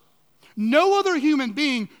us. No other human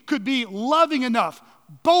being could be loving enough,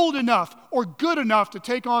 bold enough, or good enough to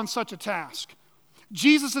take on such a task.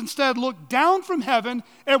 Jesus instead looked down from heaven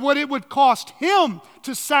at what it would cost Him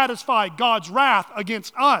to satisfy God's wrath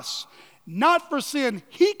against us. not for sin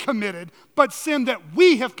he committed, but sin that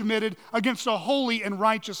we have committed against a holy and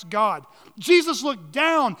righteous God. Jesus looked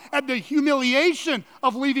down at the humiliation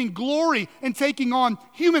of leaving glory and taking on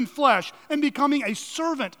human flesh and becoming a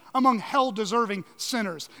servant among hell-deserving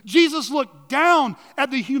sinners. Jesus looked down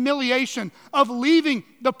at the humiliation of leaving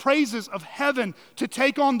the praises of heaven to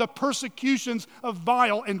take on the persecutions of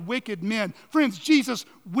vile and wicked men. Friends, Jesus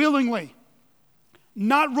willingly,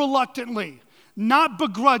 not reluctantly, not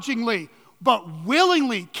begrudgingly, but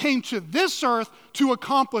willingly came to this earth to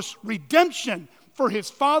accomplish redemption for his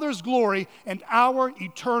Father's glory and our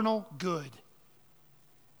eternal good.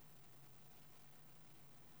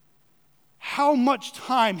 How much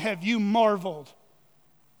time have you marveled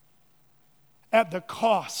at the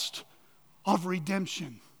cost of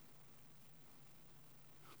redemption,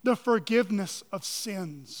 the forgiveness of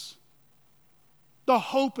sins, the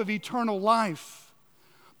hope of eternal life,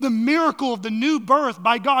 the miracle of the new birth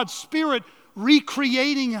by God's Spirit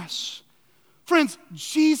recreating us? Friends,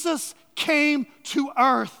 Jesus came to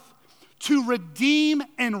earth to redeem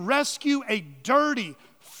and rescue a dirty,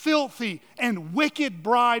 filthy, and wicked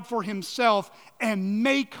bride for himself and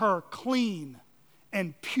make her clean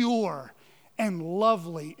and pure and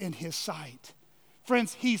lovely in his sight.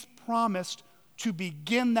 Friends, he's promised to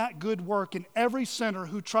begin that good work in every sinner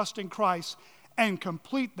who trusts in Christ and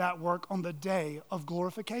complete that work on the day of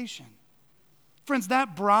glorification. Friends,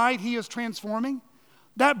 that bride he is transforming,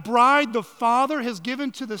 that bride the Father has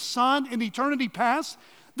given to the Son in eternity past,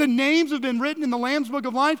 the names have been written in the Lamb's Book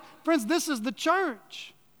of Life. Friends, this is the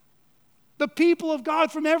church. The people of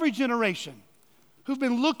God from every generation who've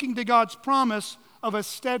been looking to God's promise of a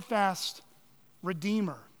steadfast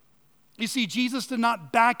Redeemer. You see, Jesus did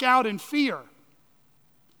not back out in fear,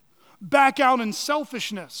 back out in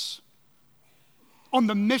selfishness on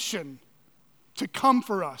the mission to come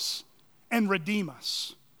for us and redeem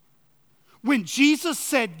us. When Jesus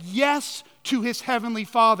said yes to his heavenly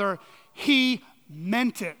Father, he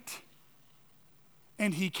meant it,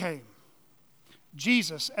 and he came.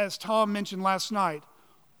 Jesus, as Tom mentioned last night,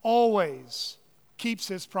 always keeps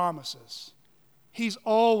his promises. He's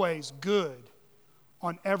always good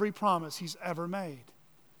on every promise he's ever made.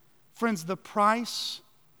 Friends, the price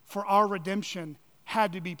for our redemption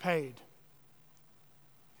had to be paid.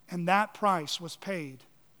 And that price was paid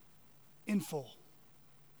in full.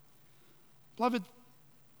 Beloved,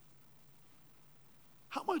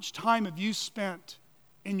 how much time have you spent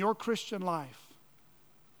in your Christian life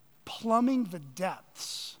plumbing the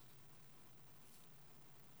depths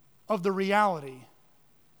of the reality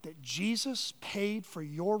that Jesus paid for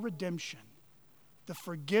your redemption, the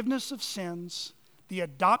forgiveness of sins, the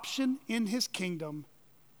adoption in his kingdom,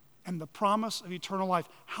 and the promise of eternal life?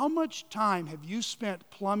 How much time have you spent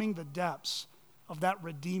plumbing the depths of that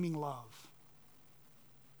redeeming love?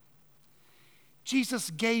 Jesus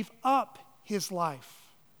gave up his life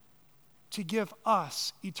to give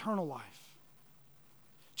us eternal life.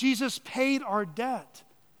 Jesus paid our debt.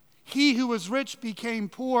 He who was rich became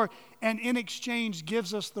poor, and in exchange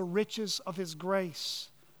gives us the riches of his grace.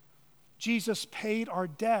 Jesus paid our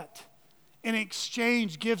debt. In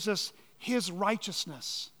exchange gives us his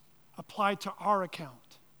righteousness applied to our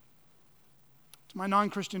account. To my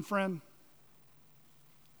non-Christian friend,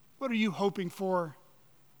 what are you hoping for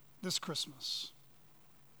this Christmas?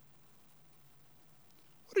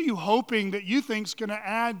 What are you hoping that you think is going to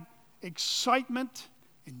add excitement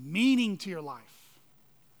and meaning to your life?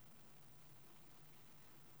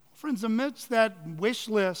 Friends, amidst that wish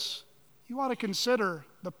list, you ought to consider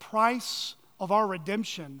the price of our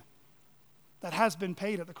redemption that has been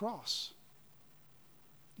paid at the cross.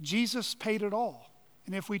 Jesus paid it all.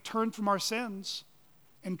 And if we turn from our sins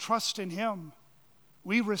and trust in him,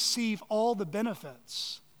 we receive all the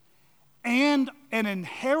benefits and an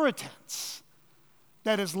inheritance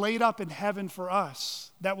that is laid up in heaven for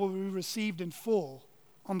us that will be received in full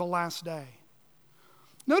on the last day.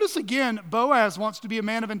 Notice again, Boaz wants to be a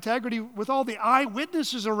man of integrity with all the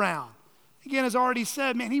eyewitnesses around. Again, as I already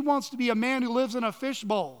said, man, he wants to be a man who lives in a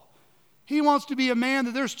fishbowl. He wants to be a man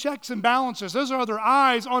that there's checks and balances. Those are other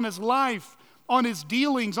eyes on his life, on his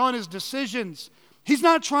dealings, on his decisions. He's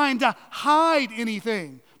not trying to hide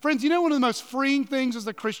anything. Friends, you know one of the most freeing things as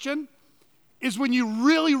a Christian is when you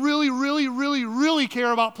really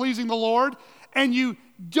care about pleasing the Lord, and you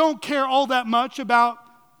don't care all that much about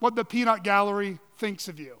what the peanut gallery thinks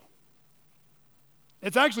of you.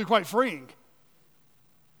 It's actually quite freeing.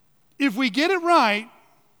 If we get it right,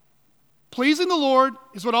 pleasing the Lord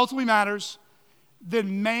is what ultimately matters,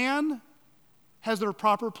 then man has their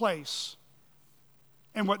proper place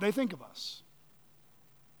in what they think of us.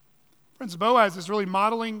 Friends, Boaz is really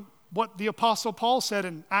modeling what the Apostle Paul said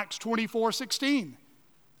in Acts 24:16.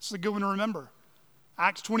 This is a good one to remember.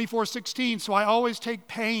 Acts 24:16, so I always take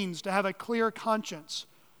pains to have a clear conscience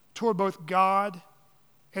toward both God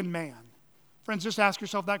and man. Friends, just ask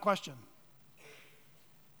yourself that question.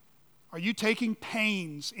 Are you taking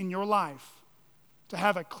pains in your life to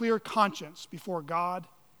have a clear conscience before God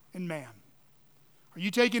and man? Are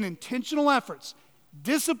you taking intentional efforts,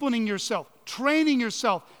 disciplining yourself, training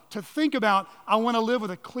yourself to think about, I want to live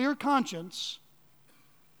with a clear conscience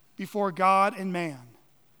before God and man?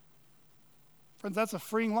 Friends, that's a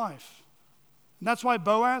freeing life. And that's why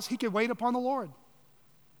Boaz, he could wait upon the Lord.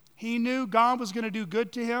 He knew God was going to do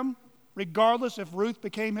good to him, regardless if Ruth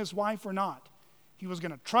became his wife or not. He was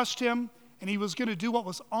going to trust him, and he was going to do what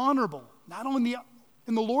was honorable, not only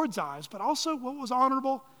in the Lord's eyes, but also what was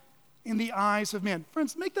honorable in the eyes of men.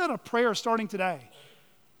 Friends, make that a prayer starting today.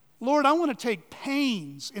 Lord, I want to take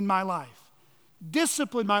pains in my life,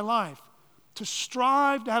 discipline my life, to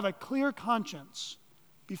strive to have a clear conscience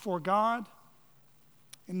before God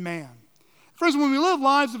and man. Friends, when we live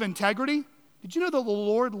lives of integrity, did you know that the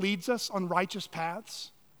Lord leads us on righteous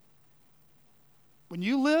paths? When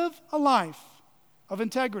you live a life of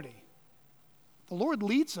integrity, the Lord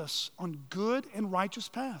leads us on good and righteous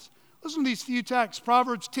paths. Listen to these few texts.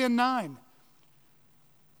 Proverbs 10:9.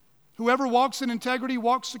 Whoever walks in integrity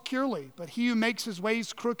walks securely, but he who makes his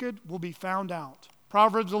ways crooked will be found out.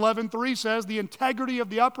 Proverbs 11:3 says, the integrity of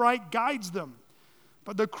the upright guides them,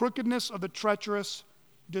 but the crookedness of the treacherous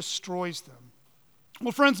destroys them.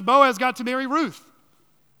 Well, friends, Boaz got to marry Ruth.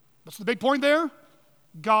 What's the big point there?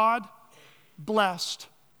 God blessed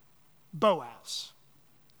Boaz.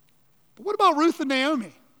 But what about Ruth and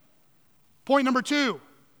Naomi? Point number 2.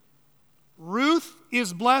 Ruth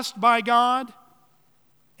is blessed by God,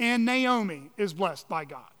 and Naomi is blessed by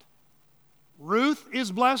God. Ruth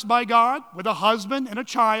is blessed by God with a husband and a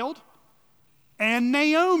child, and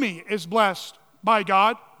Naomi is blessed by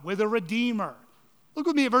God with a redeemer. Look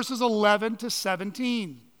with me at verses 11 to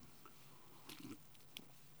 17.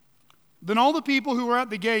 Then all the people who were at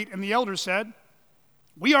the gate and the elders said,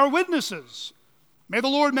 we are witnesses. May the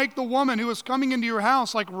Lord make the woman who is coming into your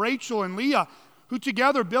house like Rachel and Leah, who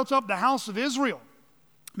together built up the house of Israel.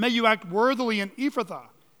 May you act worthily in Ephrathah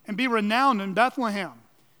and be renowned in Bethlehem.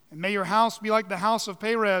 And may your house be like the house of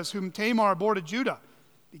Perez, whom Tamar bore to Judah,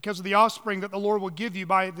 because of the offspring that the Lord will give you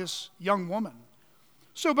by this young woman.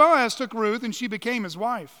 So Boaz took Ruth, and she became his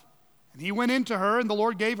wife. And he went into her, and the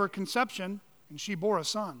Lord gave her conception, and she bore a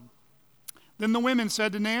son. Then the women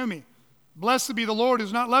said to Naomi, blessed be the Lord, who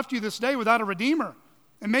has not left you this day without a redeemer,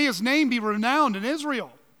 and may his name be renowned in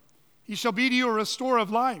Israel. He shall be to you a restorer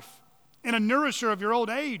of life, and a nourisher of your old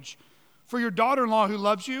age. For your daughter-in-law who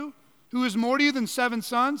loves you, who is more to you than 7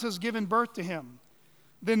 sons, has given birth to him.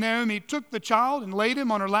 Then Naomi took the child and laid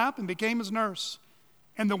him on her lap and became his nurse.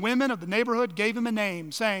 And the women of the neighborhood gave him a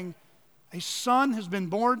name, saying, a son has been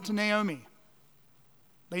born to Naomi.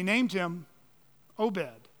 They named him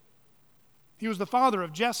Obed. He was the father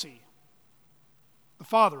of Jesse, the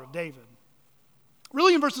father of David.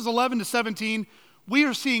 Really, in verses 11 to 17, we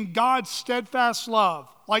are seeing God's steadfast love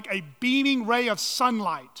like a beaming ray of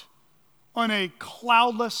sunlight on a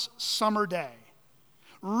cloudless summer day.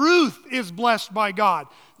 Ruth is blessed by God.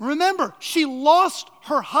 Remember, she lost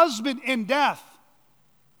her husband in death.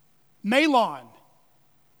 Mahlon,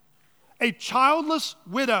 a childless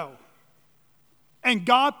widow, and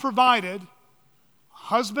God provided a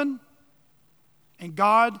husband, and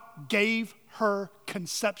God gave her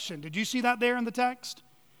conception. Did you see that there in the text?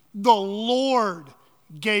 The Lord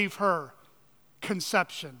gave her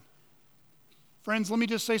conception. Friends, let me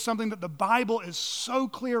just say something that the Bible is so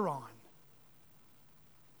clear on.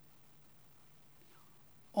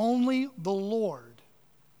 Only the Lord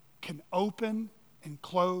can open and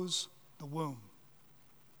close the womb.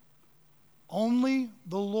 Only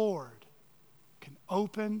the Lord can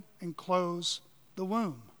open and close the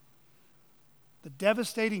womb. The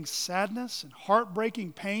devastating sadness and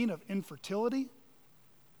heartbreaking pain of infertility,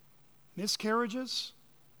 miscarriages,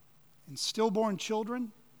 and stillborn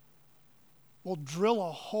children will drill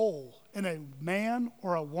a hole in a man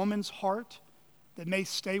or a woman's heart that may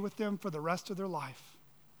stay with them for the rest of their life.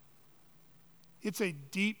 It's a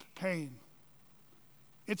deep pain.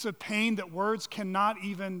 It's a pain that words cannot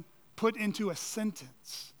even put into a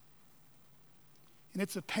sentence. And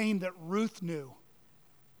it's a pain that Ruth knew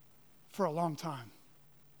for a long time.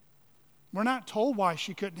 We're not told why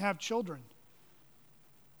she couldn't have children.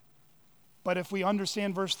 But if we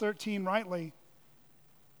understand verse 13 rightly,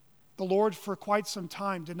 the Lord for quite some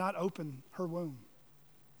time did not open her womb.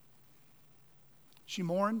 She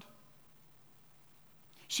mourned.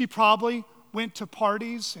 She probably went to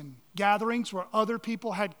parties and gatherings where other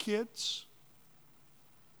people had kids,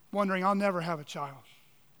 wondering, I'll never have a child.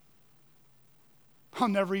 I'll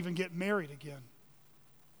never even get married again.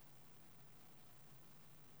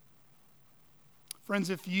 Friends,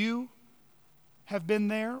 if you have been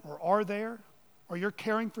there or are there, or you're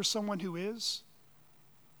caring for someone who is,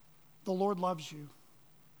 the Lord loves you.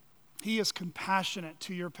 He is compassionate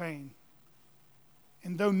to your pain.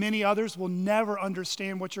 And though many others will never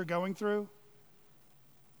understand what you're going through,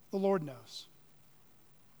 the Lord knows.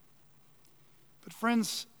 But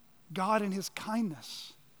friends, God in His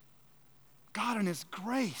kindness, God in His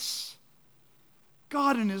grace,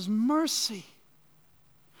 God in His mercy,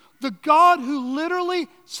 the God who literally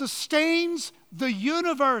sustains the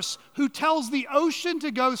universe, who tells the ocean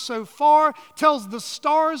to go so far, tells the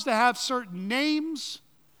stars to have certain names,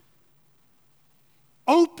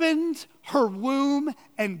 opened her womb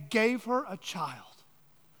and gave her a child.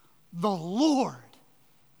 The Lord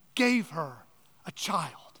gave her a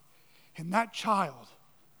child, and that child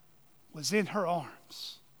was in her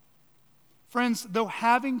arms. Friends, though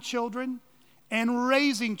having children and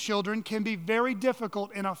raising children can be very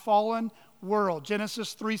difficult in a fallen world,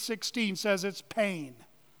 Genesis 3:16 says it's pain,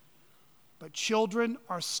 but children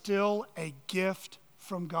are still a gift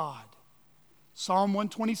from God. Psalm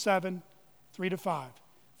 127, 3-5.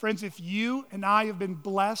 Friends, if you and I have been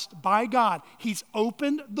blessed by God, He's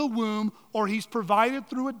opened the womb, or He's provided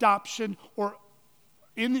through adoption, or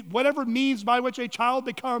in whatever means by which a child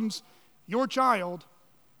becomes your child,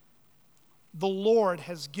 the Lord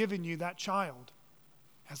has given you that child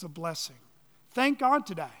as a blessing. Thank God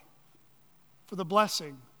today for the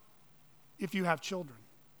blessing if you have children.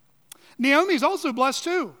 Naomi's also blessed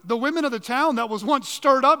too. The women of the town that was once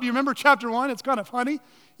stirred up. Do you remember chapter 1? It's kind of funny.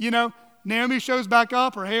 Naomi shows back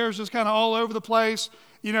up. Her hair is just kind of all over the place.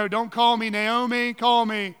 Don't call me Naomi. Call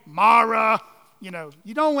me Mara. You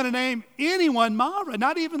don't want to name anyone Mara,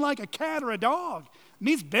 not even like a cat or a dog. It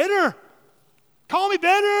means bitter. Call me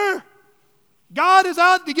bitter. God is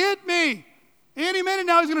out to get me. Any minute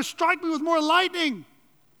now He's going to strike me with more lightning.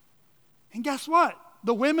 And guess what?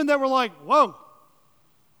 The women that were like, whoa,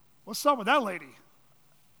 what's up with that lady?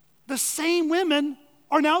 The same women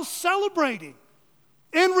are now celebrating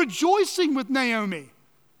and rejoicing with Naomi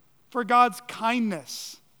for God's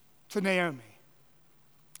kindness to Naomi.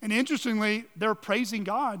 And interestingly, they're praising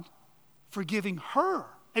God for giving her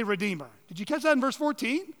a redeemer. Did you catch that in verse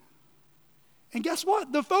 14? And guess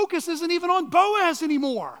what? The focus isn't even on Boaz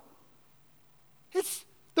anymore.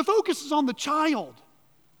 The focus is on the child,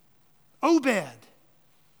 Obed.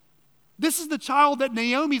 This is the child that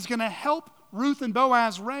Naomi's going to help Ruth and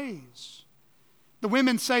Boaz raise. The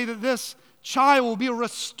women say that this child will be a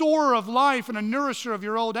restorer of life and a nourisher of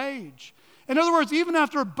your old age. In other words, even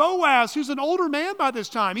after Boaz, who's an older man by this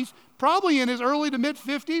time, he's probably in his early to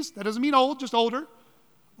mid-50s. That doesn't mean old, just older.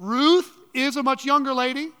 Ruth is a much younger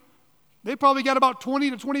lady. They probably got about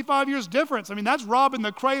 20 to 25 years difference. I mean, that's robbing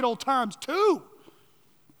the cradle times 2.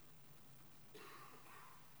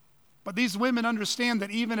 But these women understand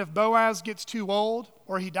that even if Boaz gets too old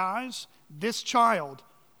or he dies, this child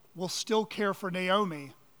will still care for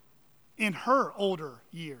Naomi in her older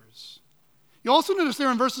years. You also notice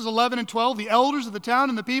there in verses 11 and 12, the elders of the town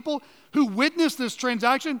and the people who witnessed this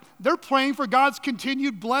transaction, they're praying for God's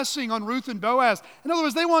continued blessing on Ruth and Boaz. In other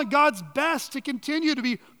words, they want God's best to continue to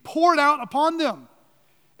be poured out upon them.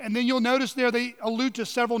 And then you'll notice there they allude to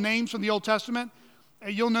several names from the Old Testament.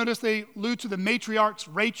 You'll notice they allude to the matriarchs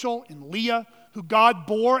Rachel and Leah, who God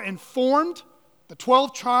bore and formed the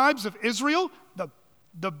 12 tribes of Israel.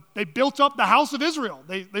 They built up the house of Israel.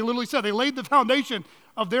 They literally said they laid the foundation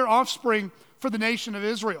of their offspring for the nation of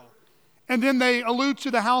Israel. And then they allude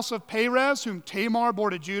to the house of Perez, whom Tamar bore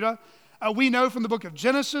to Judah. We know from the book of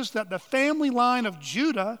Genesis that the family line of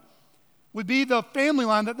Judah would be the family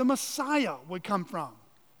line that the Messiah would come from.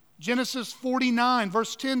 Genesis 49,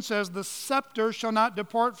 verse 10 says, "The scepter shall not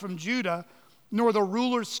depart from Judah, nor the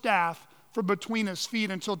ruler's staff from between his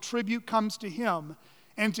feet, until tribute comes to him,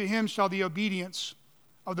 and to him shall the obedience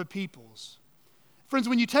of the peoples." Friends,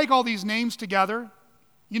 when you take all these names together,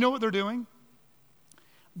 you know what they're doing?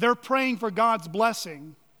 They're praying for God's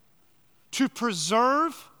blessing to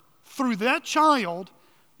preserve through that child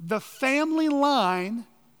the family line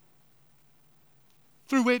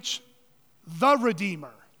through which the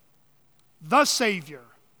Redeemer, the Savior,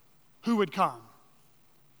 who would come.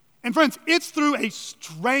 And friends, it's through a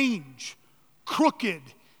strange, crooked,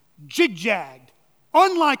 jig-jagged,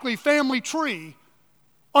 unlikely family tree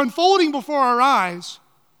unfolding before our eyes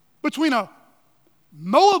between a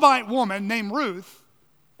Moabite woman named Ruth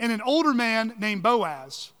and an older man named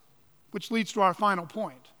Boaz, which leads to our final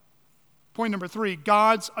point. Point number 3,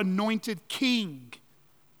 God's anointed king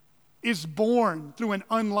is born through an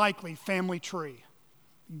unlikely family tree.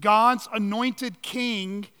 God's anointed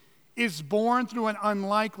king is born through an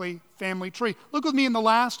unlikely family tree. Look with me in the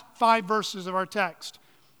last 5 verses of our text,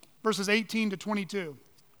 verses 18 to 22.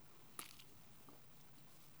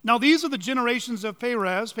 Now these are the generations of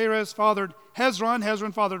Perez. Perez fathered Hezron.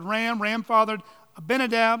 Hezron fathered Ram. Ram fathered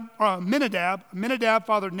Aminadab. Aminadab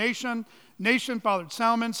fathered Nahshon. Nahshon fathered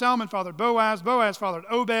Salmon. Salmon fathered Boaz. Boaz fathered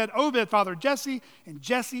Obed. Obed fathered Jesse. And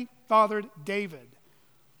Jesse fathered David.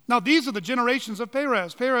 Now these are the generations of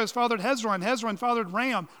Perez. Perez fathered Hezron. Hezron fathered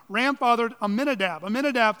Ram. Ram fathered Aminadab.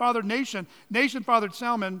 Aminadab fathered Nahshon. Nahshon fathered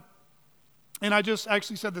Salmon. And I just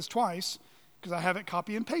actually said this twice because I have it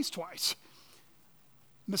copy and paste twice.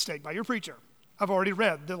 Mistake by your preacher. I've already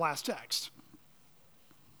read the last text.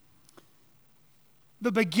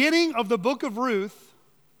 The beginning of the book of Ruth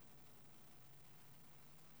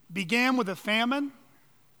began with a famine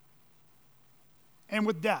and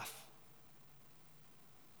with death.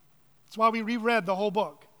 That's why we reread the whole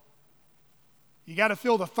book. You got to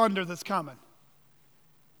feel the thunder that's coming.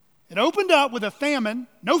 It opened up with a famine,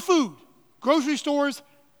 no food, grocery stores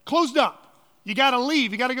closed up. You got to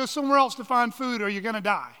leave. You got to go somewhere else to find food or you're going to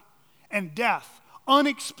die. And death,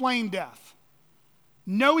 unexplained death.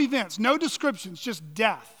 No events, no descriptions, just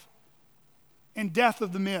death. And death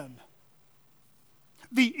of the men.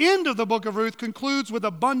 The end of the book of Ruth concludes with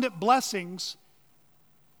abundant blessings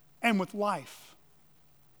and with life.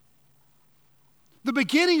 The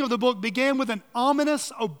beginning of the book began with an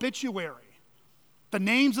ominous obituary. The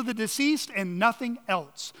names of the deceased and nothing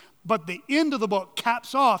else. But the end of the book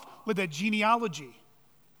caps off with a genealogy,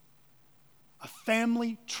 a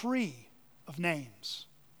family tree of names.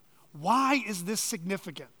 Why is this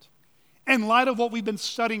significant? In light of what we've been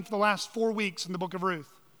studying for the last 4 weeks in the book of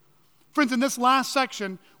Ruth. Friends, in this last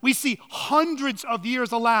section, we see hundreds of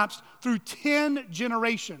years elapsed through 10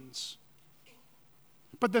 generations.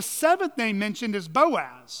 But the 7th name mentioned is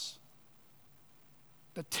Boaz.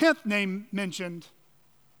 The 10th name mentioned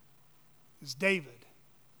is David.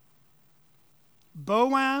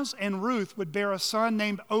 Boaz and Ruth would bear a son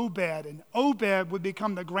named Obed, and Obed would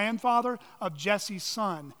become the grandfather of Jesse's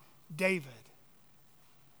son, David.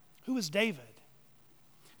 Who is David?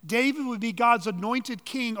 David would be God's anointed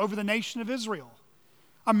king over the nation of Israel,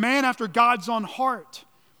 a man after God's own heart.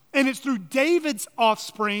 And it's through David's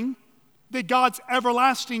offspring that God's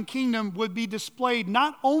everlasting kingdom would be displayed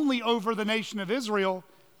not only over the nation of Israel,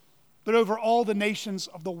 but over all the nations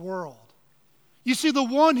of the world. You see, the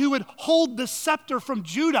one who would hold the scepter from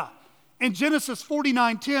Judah in Genesis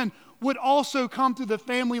 49:10 would also come through the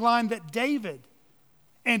family line that David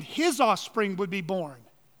and his offspring would be born.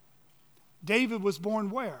 David was born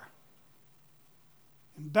where?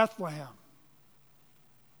 In Bethlehem.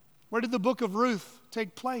 Where did the book of Ruth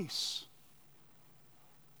take place?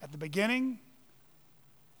 At the beginning,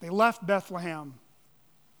 they left Bethlehem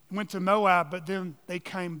and went to Moab, but then they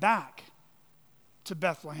came back to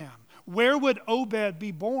Bethlehem. Where would Obed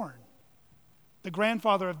be born? The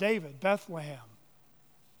grandfather of David, Bethlehem.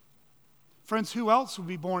 Friends, who else would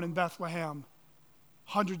be born in Bethlehem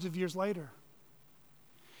hundreds of years later?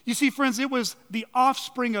 You see, friends, it was the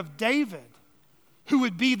offspring of David who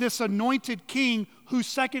would be this anointed king who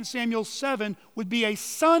 2 Samuel 7 would be a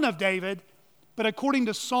son of David, but according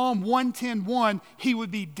to Psalm 110:1, he would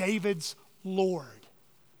be David's Lord.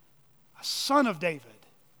 A son of David.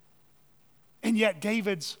 And yet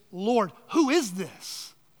David's Lord. Who is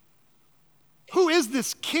this? Who is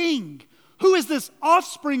this king? Who is this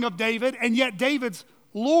offspring of David and yet David's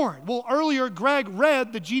Lord? Well, earlier Greg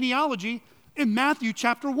read the genealogy in Matthew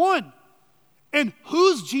chapter 1. And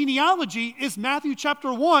whose genealogy is Matthew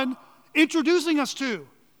chapter 1 introducing us to?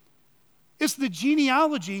 It's the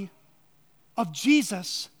genealogy of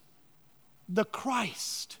Jesus, the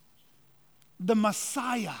Christ, the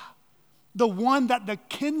Messiah, the one that the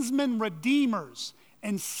kinsman redeemers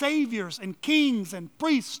and saviors and kings and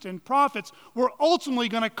priests and prophets were ultimately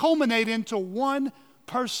going to culminate into one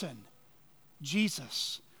person,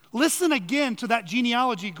 Jesus. Listen again to that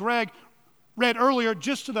genealogy Greg read earlier,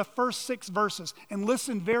 just to the first 6 verses, and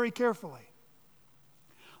listen very carefully.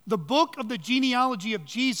 The book of the genealogy of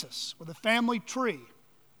Jesus, with a family tree,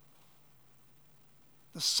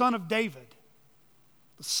 the son of David,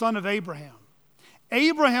 the son of Abraham.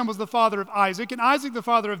 Abraham was the father of Isaac, and Isaac the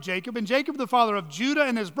father of Jacob, and Jacob the father of Judah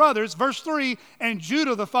and his brothers. Verse 3, and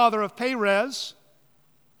Judah the father of Perez.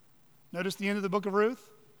 Notice the end of the book of Ruth.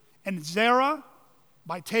 And Zerah,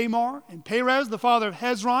 by Tamar, and Perez the father of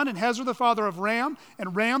Hezron, and Hezron the father of Ram,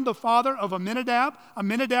 and Ram the father of Amminadab,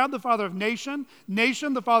 Amminadab the father of Nahshon,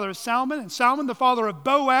 Nahshon the father of Salmon, and Salmon the father of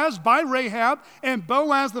Boaz by Rahab, and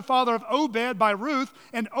Boaz the father of Obed by Ruth,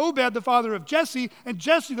 and Obed the father of Jesse, and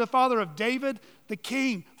Jesse the father of David the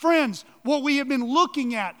king. Friends, what we have been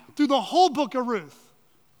looking at through the whole book of Ruth,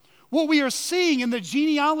 what we are seeing in the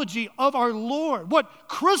genealogy of our Lord, what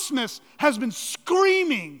Christmas has been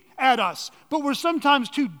screaming at us, but we're sometimes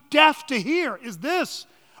too deaf to hear, is this: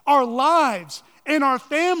 our lives and our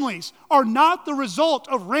families are not the result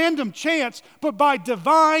of random chance, but by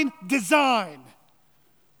divine design.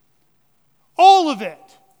 All of it.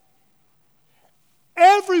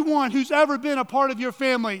 Everyone who's ever been a part of your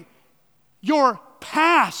family, your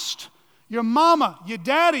past, your mama, your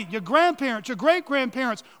daddy, your grandparents, your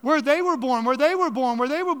great-grandparents, where they were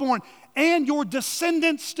born, and your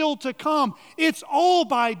descendants still to come. It's all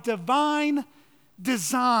by divine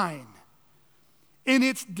design. And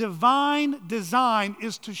its divine design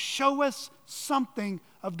is to show us something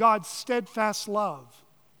of God's steadfast love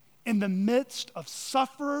in the midst of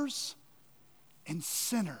sufferers and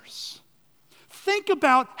sinners. Think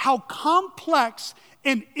about how complex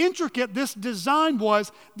and intricate this design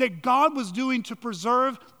was that God was doing to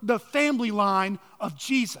preserve the family line of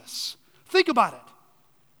Jesus. Think about it.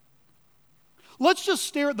 Let's just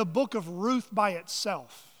stare at the book of Ruth by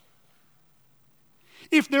itself.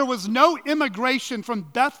 If there was no immigration from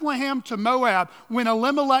Bethlehem to Moab when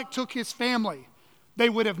Elimelech took his family, they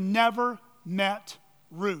would have never met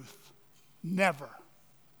Ruth. Never.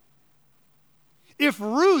 If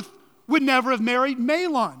Ruth would never have married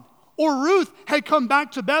Mahlon, or Ruth had come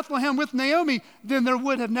back to Bethlehem with Naomi, then there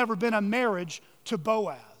would have never been a marriage to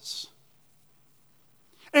Boaz.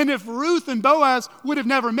 And if Ruth and Boaz would have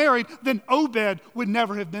never married, then Obed would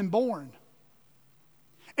never have been born.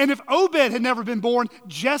 And if Obed had never been born,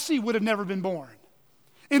 Jesse would have never been born.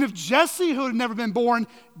 And if Jesse would have never been born,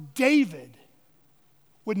 David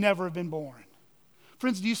would never have been born.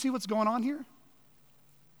 Friends, do you see what's going on here?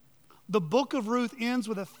 The book of Ruth ends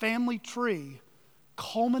with a family tree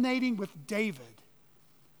culminating with David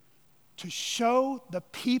to show the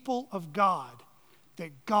people of God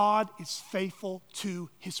that God is faithful to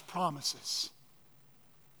his promises.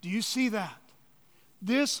 Do you see that?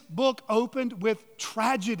 This book opened with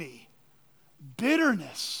tragedy,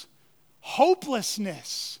 bitterness,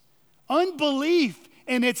 hopelessness, unbelief,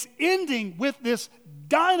 and it's ending with this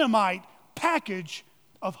dynamite package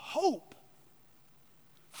of hope.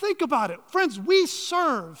 Think about it. Friends, we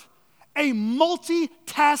serve a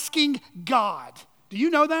multitasking God. Do you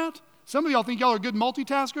know that? Some of y'all think y'all are good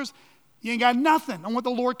multitaskers. You ain't got nothing on what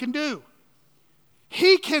the Lord can do.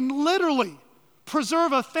 He can literally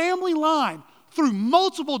preserve a family line through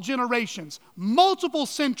multiple generations, multiple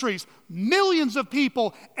centuries, millions of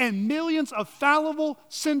people, and millions of fallible,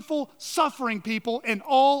 sinful, suffering people in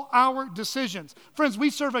all our decisions. Friends, we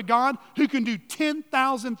serve a God who can do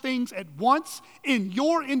 10,000 things at once in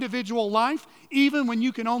your individual life, even when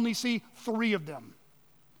you can only see 3 of them.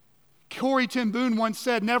 Corrie ten Boom once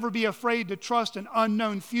said, "Never be afraid to trust an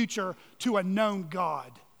unknown future to a known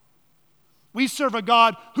God." We serve a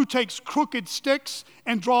God who takes crooked sticks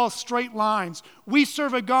and draws straight lines. We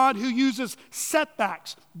serve a God who uses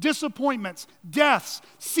setbacks, disappointments, deaths,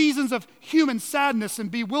 seasons of human sadness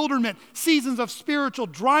and bewilderment, seasons of spiritual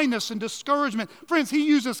dryness and discouragement. Friends, he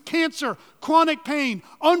uses cancer, chronic pain,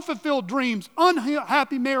 unfulfilled dreams,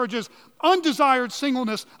 unhappy marriages, undesired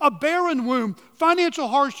singleness, a barren womb, financial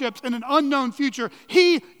hardships, and an unknown future.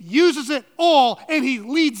 He uses it all, and he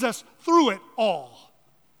leads us through it all.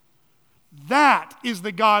 That is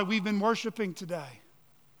the God we've been worshiping today.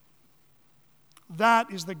 That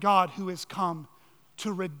is the God who has come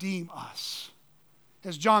to redeem us.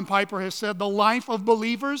 As John Piper has said, the life of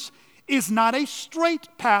believers is not a straight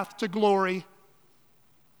path to glory,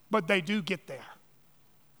 but they do get there.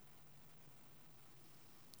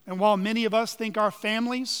 And while many of us think our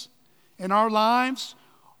families and our lives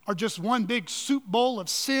are just one big soup bowl of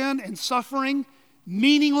sin and suffering,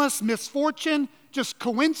 meaningless misfortune, just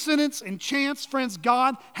coincidence and chance, friends,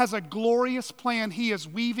 God has a glorious plan He is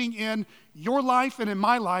weaving in your life and in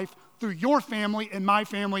my life through your family and my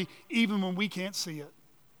family, even when we can't see it.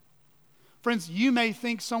 Friends, you may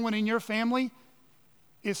think someone in your family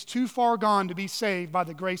is too far gone to be saved by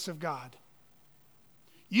the grace of God.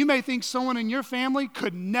 You may think someone in your family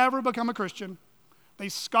could never become a Christian. They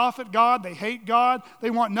scoff at God, they hate God, they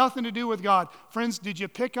want nothing to do with God. Friends, did you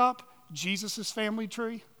pick up Jesus' family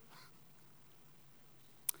tree?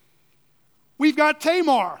 We've got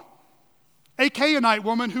Tamar, a Canaanite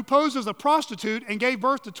woman who posed as a prostitute and gave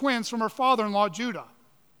birth to twins from her father-in-law Judah.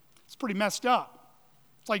 It's pretty messed up.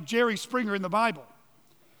 It's like Jerry Springer in the Bible.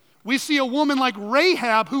 We see a woman like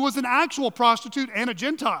Rahab, who was an actual prostitute and a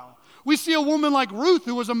Gentile. We see a woman like Ruth,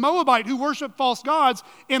 who was a Moabite who worshiped false gods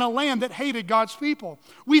in a land that hated God's people.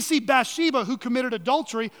 We see Bathsheba, who committed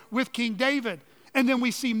adultery with King David. And then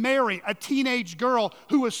we see Mary, a teenage girl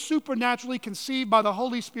who was supernaturally conceived by the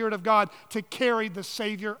Holy Spirit of God to carry the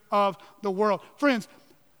Savior of the world. Friends,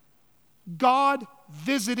 God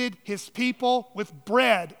visited his people with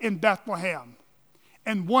bread in Bethlehem.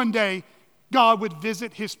 And one day, God would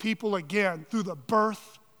visit his people again through the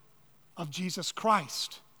birth of Jesus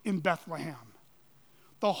Christ in Bethlehem.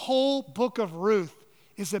 The whole book of Ruth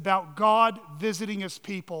is about God visiting his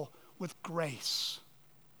people with grace.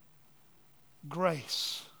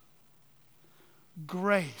 Grace.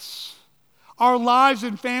 Grace. Our lives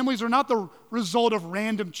and families are not the result of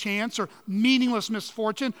random chance or meaningless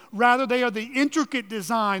misfortune. Rather, they are the intricate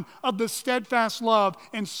design of the steadfast love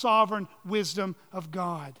and sovereign wisdom of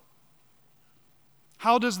God.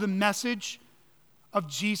 How does the message of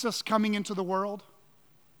Jesus coming into the world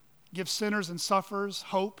give sinners and sufferers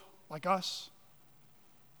hope like us?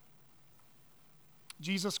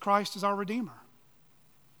 Jesus Christ is our Redeemer.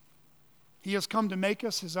 He has come to make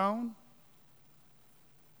us his own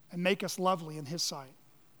and make us lovely in his sight.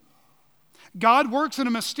 God works in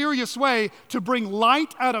a mysterious way to bring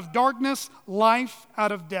light out of darkness, life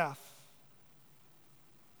out of death.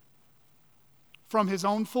 From his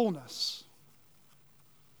own fullness,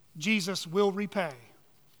 Jesus will repay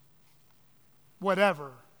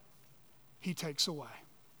whatever he takes away.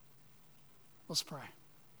 Let's pray.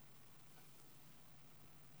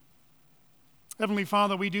 Heavenly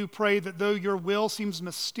Father, we do pray that though your will seems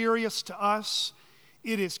mysterious to us,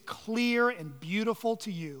 it is clear and beautiful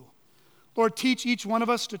to you. Lord, teach each one of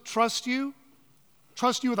us to trust you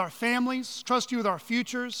with our families, trust you with our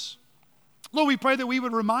futures. Lord, we pray that we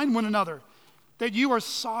would remind one another that you are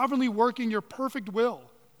sovereignly working your perfect will,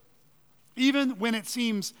 even when it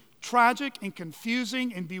seems tragic and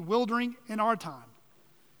confusing and bewildering in our time.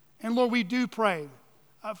 And Lord, we do pray,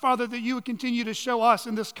 Father, that you would continue to show us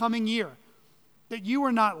in this coming year that you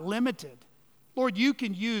are not limited. Lord, you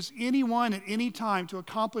can use anyone at any time to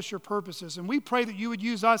accomplish your purposes. And we pray that you would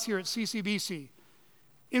use us here at CCBC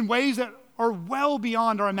in ways that are well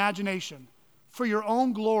beyond our imagination for your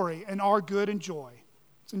own glory and our good and joy.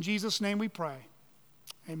 It's in Jesus' name we pray.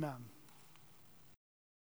 Amen.